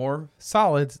have more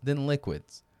solids than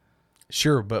liquids.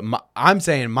 Sure, but I'm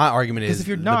saying my argument Because is if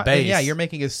you're the not, then base. yeah, you're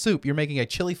making a soup. You're making a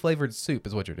chili flavored soup,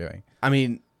 is what you're doing. I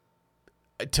mean,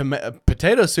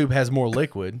 potato soup has more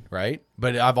liquid, right?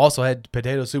 But I've also had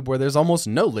potato soup where there's almost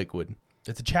no liquid.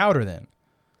 It's a chowder then.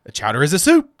 A chowder is a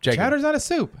soup, Jacob. Chowder's not a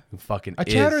soup. Fucking A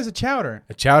chowder is a chowder.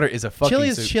 a chowder is a fucking Chili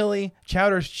is soup. chili.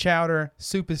 Chowder is chowder.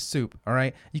 Soup is soup. All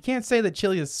right. You can't say that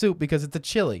chili is soup because it's a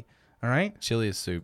chili. All right. Chili is soup.